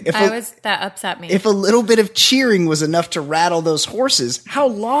scary. That upset me. If a little bit of cheering was enough to rattle those horses, how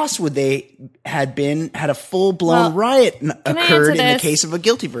lost would they had been had a full-blown riot occurred in the case of a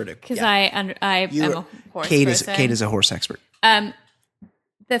guilty verdict? Because I am a horse person. Kate is a horse expert.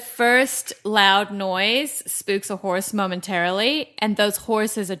 The first loud noise spooks a horse momentarily, and those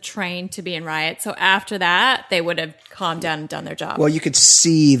horses are trained to be in riot. So after that, they would have calmed down and done their job. Well, you could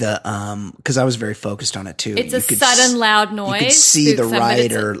see because I was very focused on it too. It's a sudden loud noise. You could see the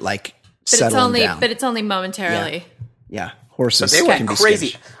rioter settling down. But it's only momentarily. Yeah. Horses. But they went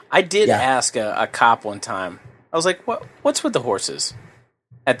crazy. I did ask a cop one time. I was like, "What's with the horses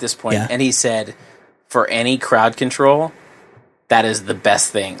at this point?" Yeah. And he said, "For any crowd control, that is the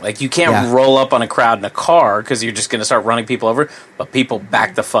best thing. Like, you can't roll up on a crowd in a car because you're just going to start running people over, but people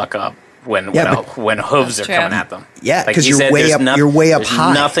back the fuck up when hooves are coming at them." Yeah, like because you're way up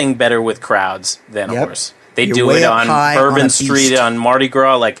high. Nothing better with crowds than a horse. They do it on Bourbon Street on Mardi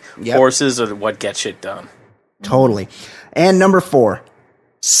Gras. Like, horses are what get shit done. Totally. And number 4,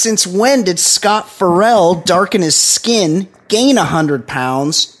 Since when did Scott Farrell darken his skin, gain 100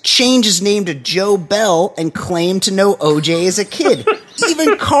 pounds, change his name to Joe Bell, and claim to know OJ as a kid?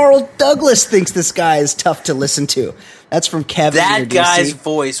 Even Carl Douglas thinks this guy is tough to listen to. That's from Kevin. That guy's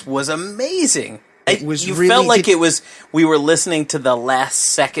voice was amazing. It was you really felt like it was we were listening to the last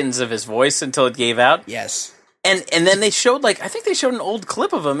seconds of his voice until it gave out. Yes. And then they showed I think they showed an old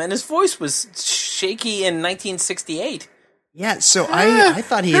clip of him, and his voice was shaky in 1968. Yeah, so I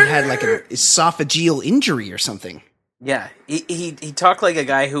thought he had like an esophageal injury or something. Yeah, he talked like a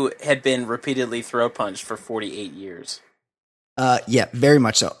guy who had been repeatedly throat punched for 48 years. Yeah, very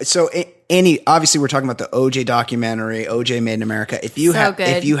much so. So, obviously, we're talking about the OJ documentary, OJ Made in America. If you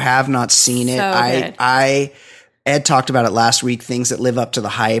have not seen it, Ed talked about it last week. Things that live up to the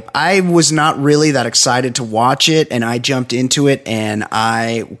hype. I was not really that excited to watch it, and I jumped into it, and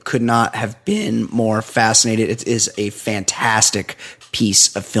I could not have been more fascinated. It is a fantastic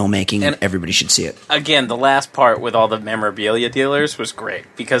piece of filmmaking, and everybody should see it. Again, the last part with all the memorabilia dealers was great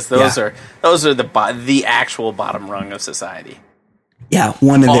because those are the actual bottom rung of society. Yeah,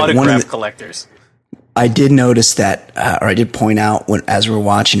 autograph collectors. I did notice that, or I did point out as we were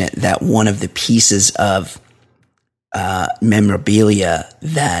watching it, that one of the pieces of memorabilia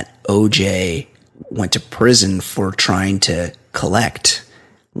that OJ went to prison for trying to collect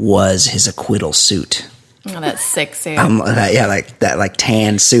was his acquittal suit. Oh, that's sick suit. Like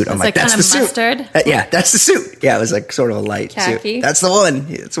tan suit. I'm like, that's the suit. Mustard? Yeah, that's the suit. Yeah, it was like sort of a light khaki suit. That's the one.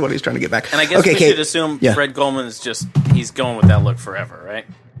 That's the one he's trying to get back. And I guess we should assume Fred Goldman is he's going with that look forever, right?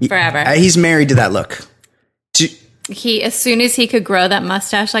 Forever. He's married to that look. He, as soon as he could grow that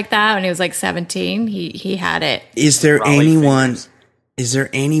mustache like that when he was like 17, he had it. Is there anyone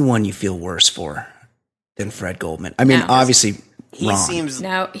you feel worse for than Fred Goldman? I mean, obviously, he seems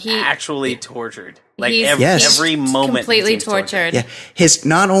actually tortured. Like every moment, completely tortured. Yeah,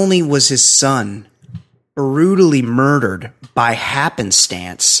 not only was his son brutally murdered by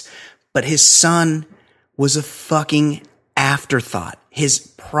happenstance, but his son was a fucking afterthought. His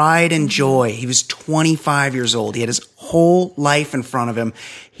pride and joy. He was 25 years old. He had his whole life in front of him.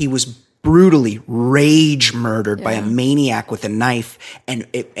 He was brutally rage murdered by a maniac with a knife, and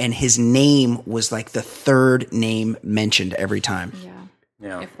his name was like the third name mentioned every time. Yeah.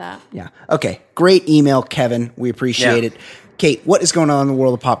 If that. Yeah. Okay. Great email, Kevin. We appreciate it. Kate, what is going on in the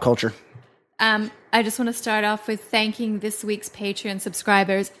world of pop culture? I just want to start off with thanking this week's Patreon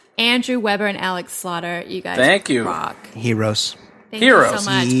subscribers, Andrew Weber and Alex Slaughter. You guys rock. Heroes. Thank you so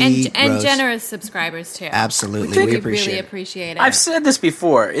much. And generous subscribers, too. Absolutely. We really appreciate it. I've said this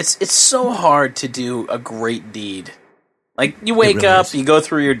before. It's so hard to do a great deed. Like, you wake up, you go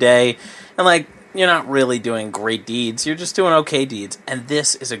through your day, and you're not really doing great deeds. You're just doing okay deeds. And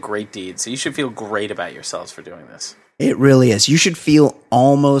this is a great deed. So you should feel great about yourselves for doing this. It really is. You should feel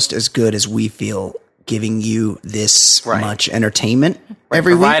almost as good as we feel giving you this much entertainment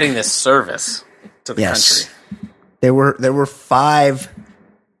every week. Providing this service to the country. There were 5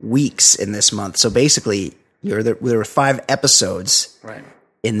 weeks in this month. So basically, there were 5 episodes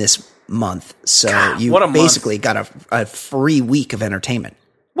in this month. So you basically got a free week of entertainment.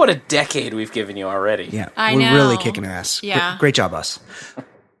 What a decade we've given you already. Yeah, I we're know. really kicking ass. Yeah. Great job, us.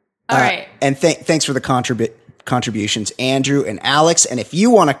 All right. And thanks for the contributions, Andrew and Alex. And if you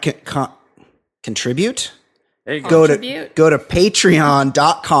want to contribute, there you go. Go to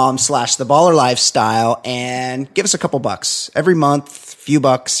patreon.com/theballerlifestyle and give us a couple bucks every month, few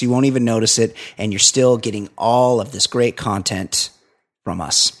bucks. You won't even notice it. And you're still getting all of this great content from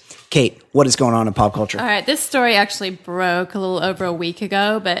us. Kate, what is going on in pop culture? All right, this story actually broke a little over a week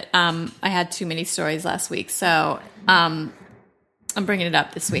ago, but I had too many stories last week, so I'm bringing it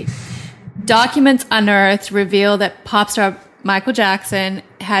up this week. Documents unearthed reveal that pop star Michael Jackson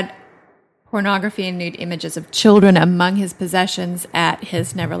had pornography and nude images of children among his possessions at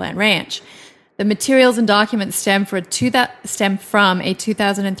his Neverland Ranch. The materials and documents stem from a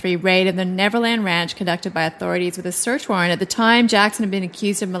 2003 raid of the Neverland Ranch conducted by authorities with a search warrant. At the time, Jackson had been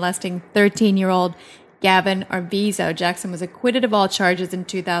accused of molesting 13-year-old Gavin Arvizo. Jackson was acquitted of all charges in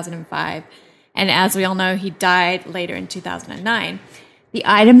 2005. And as we all know, he died later in 2009. The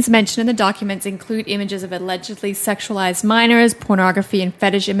items mentioned in the documents include images of allegedly sexualized minors, pornography and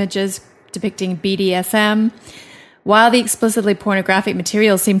fetish images depicting BDSM. While the explicitly pornographic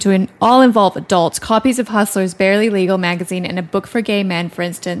materials seem to all involve adults, copies of Hustler's Barely Legal magazine and a book for gay men, for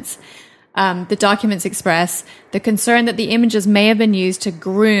instance, the documents express the concern that the images may have been used to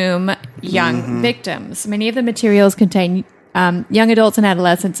groom young victims. Many of the materials contain young adults and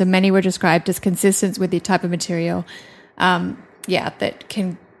adolescents, and many were described as consistent with the type of material that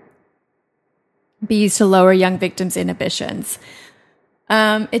can be used to lower young victims' inhibitions.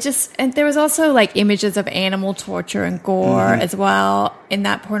 And there was also like images of animal torture and gore as well in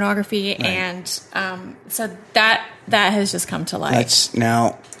that pornography. Right. And so that has just come to light.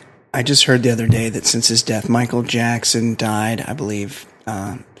 Now, I just heard the other day that since his death, Michael Jackson died, I believe,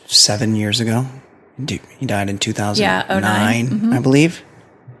 7 years ago. He died in 2009, I believe.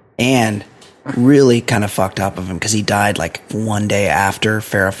 And really kind of fucked up of him because he died like one day after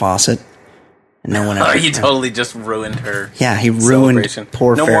Farrah Fawcett. And no one ever. Oh, you totally just ruined her. Yeah, he ruined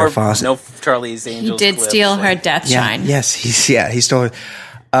poor Farrah Fawcett. No Charlie's Angels. He did steal her death shine. Yes, he stole her.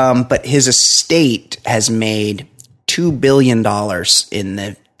 But his estate has made $2 billion in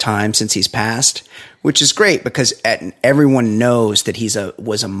the time since he's passed, which is great because everyone knows that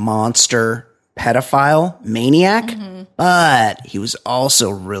was a monster pedophile maniac, but he was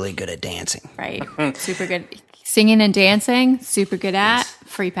also really good at dancing. Right, super good. Singing and dancing, super good at.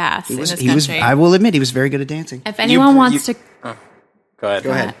 Free pass in this country. I will admit, he was very good at dancing. If anyone wants to... Go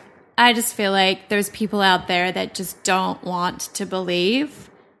ahead. I just feel like there's people out there that just don't want to believe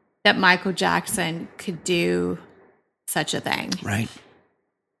that Michael Jackson could do such a thing. Right.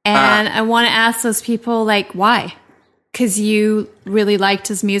 And I want to ask those people, like, why? Because you really liked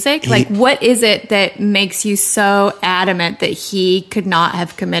his music? Like, what is it that makes you so adamant that he could not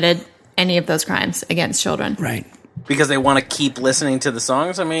have committed any of those crimes against children? Right. Because they want to keep listening to the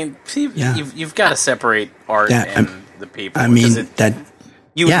songs? I mean, you've got to separate art and the people. I mean,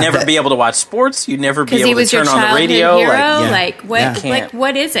 you would never be able to watch sports. You'd never be able to turn on the radio. Hero?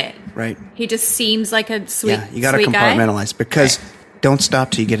 What is it? Right. He just seems like a sweet guy. Yeah, you got to compartmentalize because don't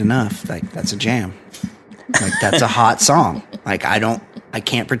stop till you get enough. Like, that's a jam. Like, that's a hot song. Like, I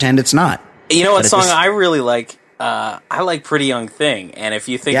can't pretend it's not. You know what song I really like? I like Pretty Young Thing, and if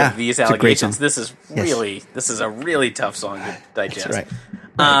you think of these allegations, this is a really tough song to digest. That's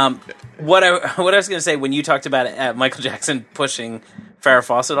right. What I was going to say when you talked about Michael Jackson pushing Farrah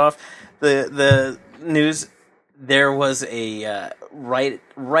Fawcett off the news, there was a right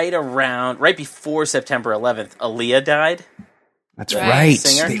before September 11th, Aaliyah died. That's right.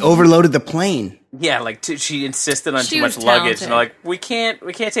 They overloaded the plane. Yeah, like she insisted on too much luggage, and they're like, we can't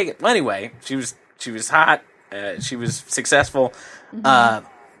take it. Well, anyway, she was hot. She was successful,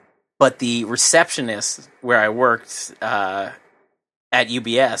 but the receptionist where I worked at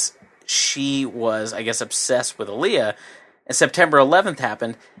UBS, she was, I guess, obsessed with Aaliyah. And September 11th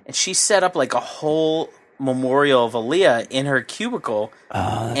happened, and she set up like a whole memorial of Aaliyah in her cubicle.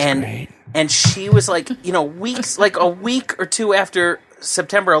 Oh, that's great. And she was like, weeks, like a week or two after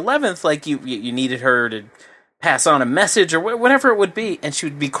September 11th, like you needed her to pass on a message or whatever it would be, and she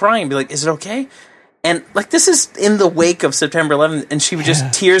would be crying, be like, "Is it okay?" And like this is in the wake of September 11th, and she would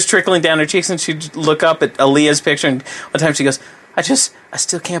just tears trickling down her cheeks, and she'd look up at Aaliyah's picture, and one time she goes, I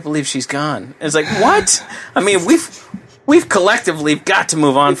still can't believe she's gone." And it's like, what? I mean, we've collectively got to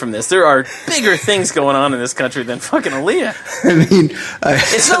move on from this. There are bigger things going on in this country than fucking Aaliyah. I mean,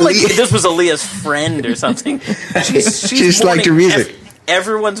 it's not like this was Aaliyah's friend or something. She's liked her music.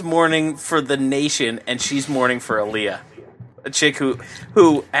 Everyone's mourning for the nation, and she's mourning for Aaliyah. A chick who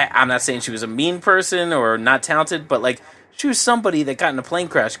I'm not saying she was a mean person or not talented, but like she was somebody that got in a plane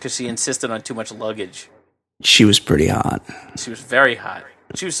crash because she insisted on too much luggage. She was pretty hot. She was very hot.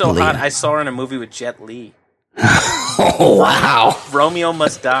 She was so hot, I saw her in a movie with Jet Li. Oh, wow. Romeo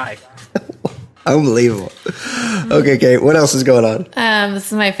Must Die. Unbelievable. Okay, Kate, what else is going on?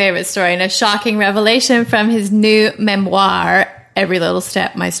 This is my favorite story. And a shocking revelation from his new memoir, Every Little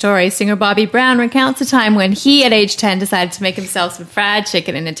Step, My Story. Singer Bobby Brown recounts a time when he, at age 10, decided to make himself some fried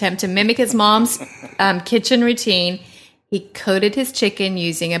chicken in an attempt to mimic his mom's kitchen routine. He coated his chicken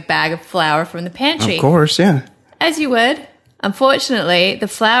using a bag of flour from the pantry. Of course, yeah. As you would. Unfortunately, the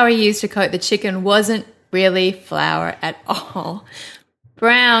flour he used to coat the chicken wasn't really flour at all.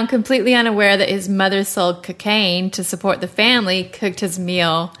 Brown, completely unaware that his mother sold cocaine to support the family, cooked his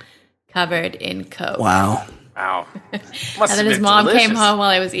meal covered in coke. Wow. And then his mom came home while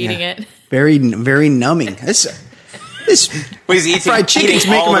I was eating it. Very, very numbing. This fried chicken's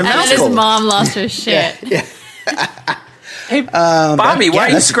making my mouth cold. His mom lost her shit. Yeah. Hey, Bobby, why are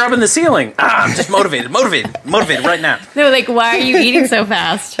you scrubbing the ceiling? I'm just motivated right now. No, like, why are you eating so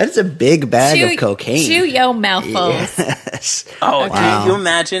fast? That's a big bag of cocaine. Chew your mouthfuls. Yes. Oh, okay. Can you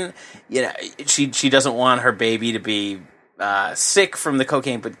imagine? She doesn't want her baby to be sick from the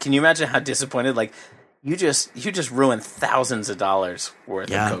cocaine, but can you imagine how disappointed? Like, you just ruined thousands of dollars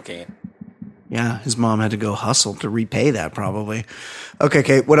worth of cocaine. Yeah, his mom had to go hustle to repay that probably. Okay,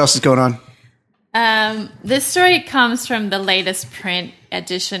 Kate, what else is going on? This story comes from the latest print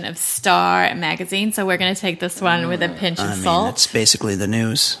edition of Star magazine, so we're going to take this one with a pinch of salt. That's basically the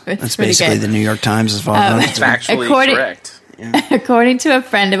news. That's basically good. The New York Times as far as it's factually correct. according to a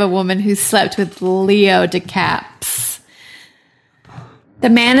friend of a woman who slept with Leo DeCaps. The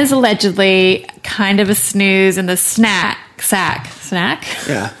man is allegedly kind of a snooze in the snack?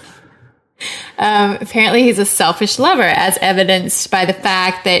 Yeah. Apparently he's a selfish lover, as evidenced by the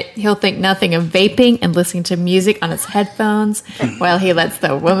fact that he'll think nothing of vaping and listening to music on his headphones while he lets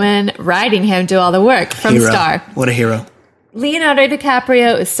the woman riding him do all the work. From Hero. Star. What a hero. Leonardo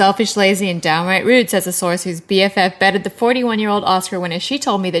DiCaprio is selfish, lazy, and downright rude, says a source whose BFF betted the 41-year-old Oscar winner. She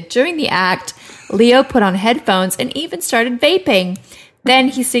told me that during the act, Leo put on headphones and even started vaping. Then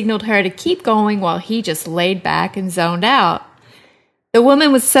he signaled her to keep going while he just laid back and zoned out. The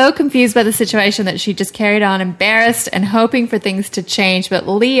woman was so confused by the situation that she just carried on, embarrassed and hoping for things to change. But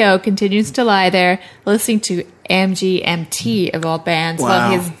Leo continues to lie there, listening to MGMT of all bands,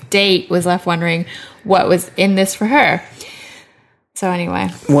 while his date was left wondering what was in this for her. So anyway.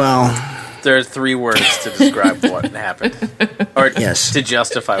 Well, there are 3 words to describe what happened. Or to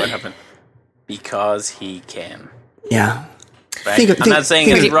justify what happened. Because he can. Yeah. Right? I'm not saying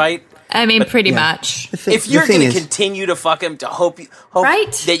it's right. I mean, pretty much. If you're going to continue to fuck him, to hope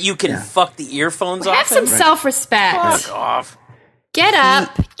right? that you can fuck the earphones off have some him. Self-respect. Fuck off. Get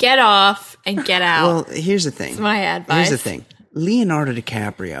up, get off, and get out. Well, here's the thing. That's my advice. Here's the thing. Leonardo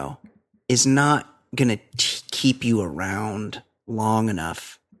DiCaprio is not going to keep you around long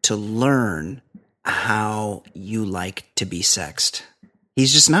enough to learn how you like to be sexed.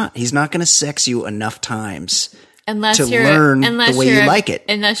 He's just not. He's not going to sex you enough times to learn the way you like it.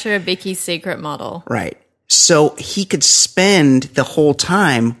 Unless you're a Vicky's Secret model. Right. So he could spend the whole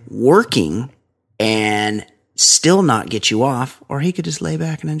time working and still not get you off, or he could just lay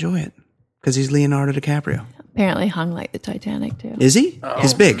back and enjoy it because he's Leonardo DiCaprio. Apparently hung like the Titanic, too. Is he?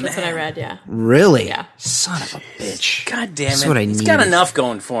 He's big. That's what I read, yeah. Really? Yeah. Son of a bitch. God damn it. That's what I He's got needed. enough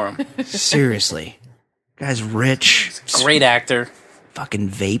going for him. Seriously. Guy's rich. Great actor. Fucking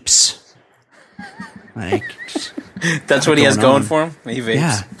vapes. Like, that's what he has going for him? He vapes.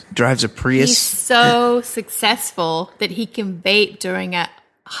 Yeah. Drives a Prius. He's so successful that he can vape during a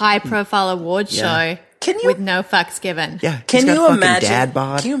high-profile award show with no fucks given. Yeah. Can you imagine? Dad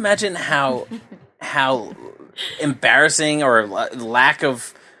bod. Can you imagine how embarrassing or lack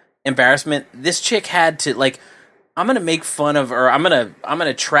of embarrassment this chick had to, like, I'm gonna make fun of, or I'm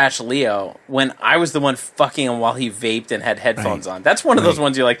gonna trash Leo when I was the one fucking him while he vaped and had headphones on. That's one of those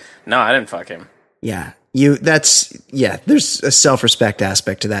ones you're like, no, I didn't fuck him. Yeah. There's a self-respect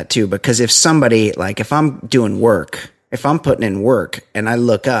aspect to that too, because if somebody, like, if I'm doing work, if I'm putting in work and I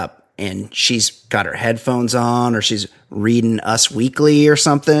look up and she's got her headphones on or she's reading Us Weekly or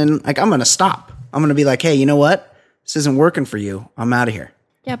something, like, I'm going to stop. I'm going to be like, hey, you know what? This isn't working for you. I'm out of here.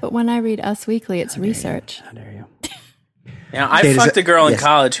 Yeah, but when I read Us Weekly, it's research. How dare you? Yeah, I fucked a girl in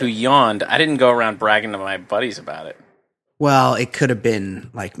college who yawned. I didn't go around bragging to my buddies about it. Well, it could have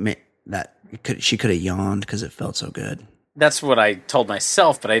been like that. She could have yawned because it felt so good. That's what I told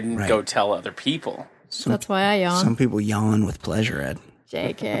myself, but I didn't go tell other people. That's why I yawn. Some people yawn with pleasure, Ed.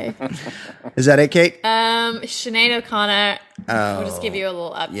 JK. Is that it, Kate? Sinead O'Connor. We'll just give you a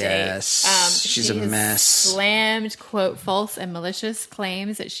little update. Yes, she's a mess. Slammed, quote, false and malicious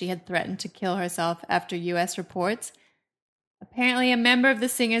claims that she had threatened to kill herself after U.S. reports. Apparently, a member of the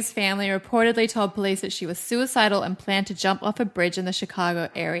singer's family reportedly told police that she was suicidal and planned to jump off a bridge in the Chicago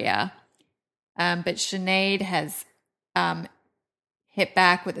area. But Sinead has hit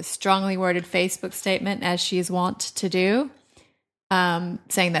back with a strongly worded Facebook statement, as she is wont to do,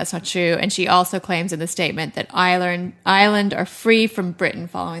 saying that's not true. And she also claims in the statement that Ireland are free from Britain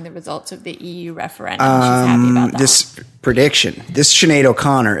following the results of the EU referendum. She's happy about that. This prediction, this Sinead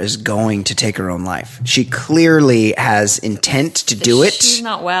O'Connor is going to take her own life. She clearly has intent to do it. She's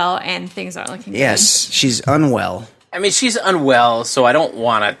not well, and things aren't looking good. Yes, she's unwell. I mean, she's unwell, so I don't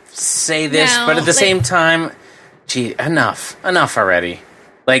want to say this, but at the same time, gee, enough already.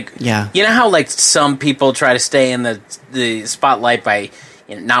 Like, you know how, like, some people try to stay in the spotlight by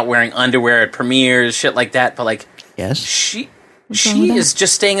not wearing underwear at premieres, shit like that, but, like, she is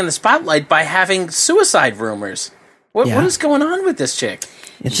just staying in the spotlight by having suicide rumors. What is going on with this chick?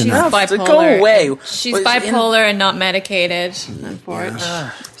 It's she's enough. bipolar. Go away. She's bipolar and not medicated,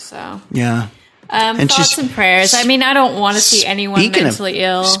 unfortunately. So yeah. And thoughts and prayers. I mean, I don't want to see anyone mentally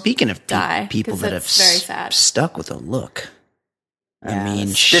ill. Speaking of die, people that have very sad. Stuck with a look. I mean,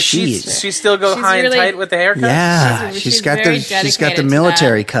 does she still go high and tight with the haircut? Yeah, she's got the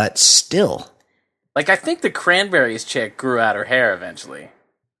military cut still. Like, I think the Cranberries chick grew out her hair eventually.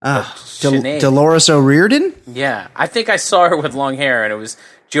 Dolores O'Riordan? Yeah, I think I saw her with long hair, and it was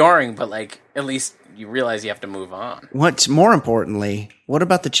jarring, but, like, at least you realize you have to move on. What's more importantly, what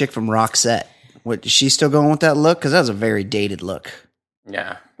about the chick from Roxette? What, is she still going with that look? Because that was a very dated look.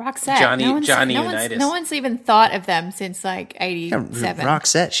 Yeah. Roxette. Johnny Unitas. No one's even thought of them since like 87. Yeah,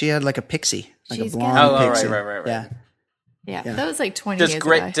 Roxette, she had like a pixie. Like She's a blonde pixie. Right. Yeah, that was like 20 years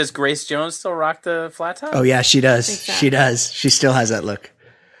ago. Does Grace Jones still rock the flat top? Oh, yeah, she does. So. She does. She still has that look.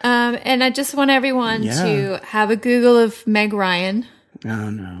 And I just want everyone to have a Google of Meg Ryan. Oh,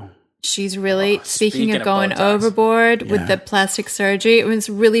 no. She's really, speaking of going Botox. overboard with the plastic surgery, it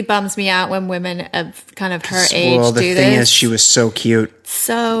really bums me out when women of kind of her age do this. Well, the thing is, she was so cute.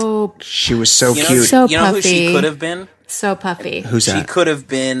 She was so cute. So you know who puffy. she could have been? So puffy. Who's that? She could have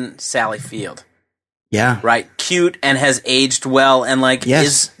been Sally Field. Yeah. Right. Cute and has aged well and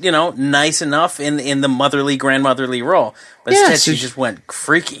is, nice enough in the motherly, grandmotherly role. But instead she just went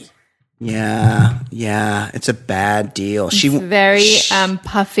freaky. Yeah. It's a bad deal. Very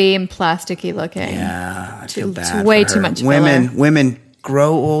puffy and plasticky looking. Yeah, I feel bad. It's way for her. too much filler. Women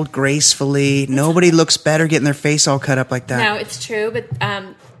grow old gracefully. Nobody looks better getting their face all cut up like that. No, it's true, but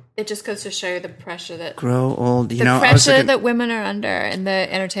it just goes to show you the pressure that grow old. That women are under in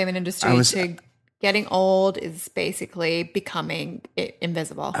the entertainment industry. Getting old is basically becoming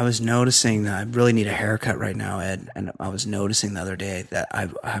invisible. I was noticing that I really need a haircut right now, Ed. And I was noticing the other day that I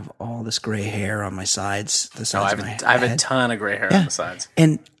have all this gray hair on my sides. I have a ton of gray hair on the sides.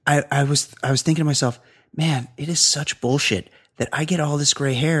 And I was thinking to myself, man, it is such bullshit that I get all this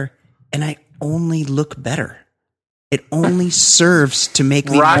gray hair and I only look better. It only serves to make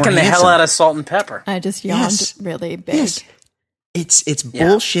me rocking more the handsome. hell out of salt and pepper. I just yawned really big. Yes. It's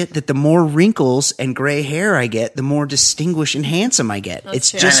bullshit that the more wrinkles and gray hair I get, the more distinguished and handsome I get. It's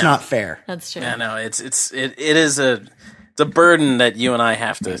just not fair. That's true. Yeah, no, it is a burden that you and I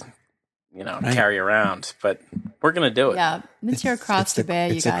have to, carry around, but we're gonna do it. Yeah, it's your cross to bear,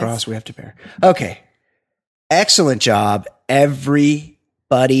 you guys. It's a cross we have to bear. Okay, excellent job,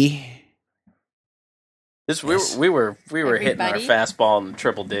 everybody. We were hitting our fastball in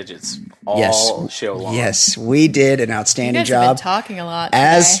triple digits all show long. Yes, we did an outstanding you guys job. have been talking a lot today.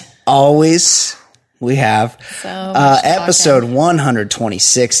 As always, we have episode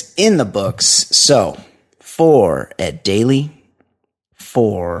 126 in the books. So, for Ed Daly,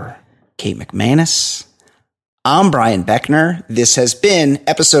 for Kate McManus, I'm Brian Beckner. This has been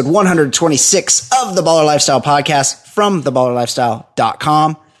episode 126 of the Baller Lifestyle Podcast from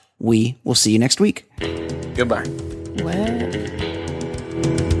theballerlifestyle.com. We will see you next week. Goodbye. What?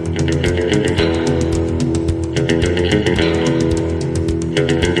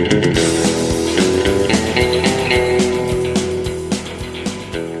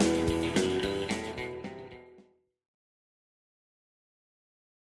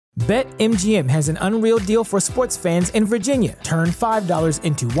 BetMGM has an unreal deal for sports fans in Virginia. Turn $5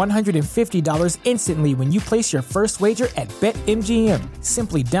 into $150 instantly when you place your first wager at BetMGM.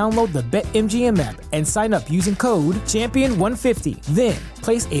 Simply download the BetMGM app and sign up using code Champion150. Then,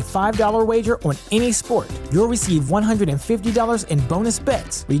 place a $5 wager on any sport. You'll receive $150 in bonus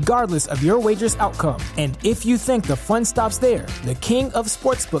bets, regardless of your wager's outcome. And if you think the fun stops there, the King of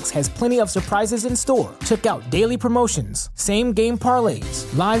Sportsbooks has plenty of surprises in store. Check out daily promotions, same-game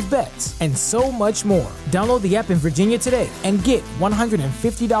parlays, live bets, and so much more. Download the app in Virginia today and get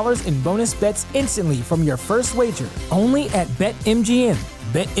 $150 in bonus bets instantly from your first wager. Only at BetMGM.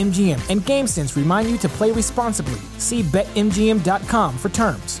 BetMGM and GameSense remind you to play responsibly. See BetMGM.com for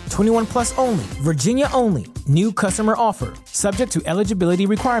terms. 21 plus only. Virginia only. New customer offer. Subject to eligibility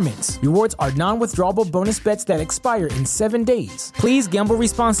requirements. Rewards are non-withdrawable bonus bets that expire in 7 days. Please gamble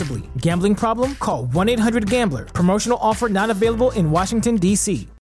responsibly. Gambling problem? Call 1-800-GAMBLER. Promotional offer not available in Washington, D.C.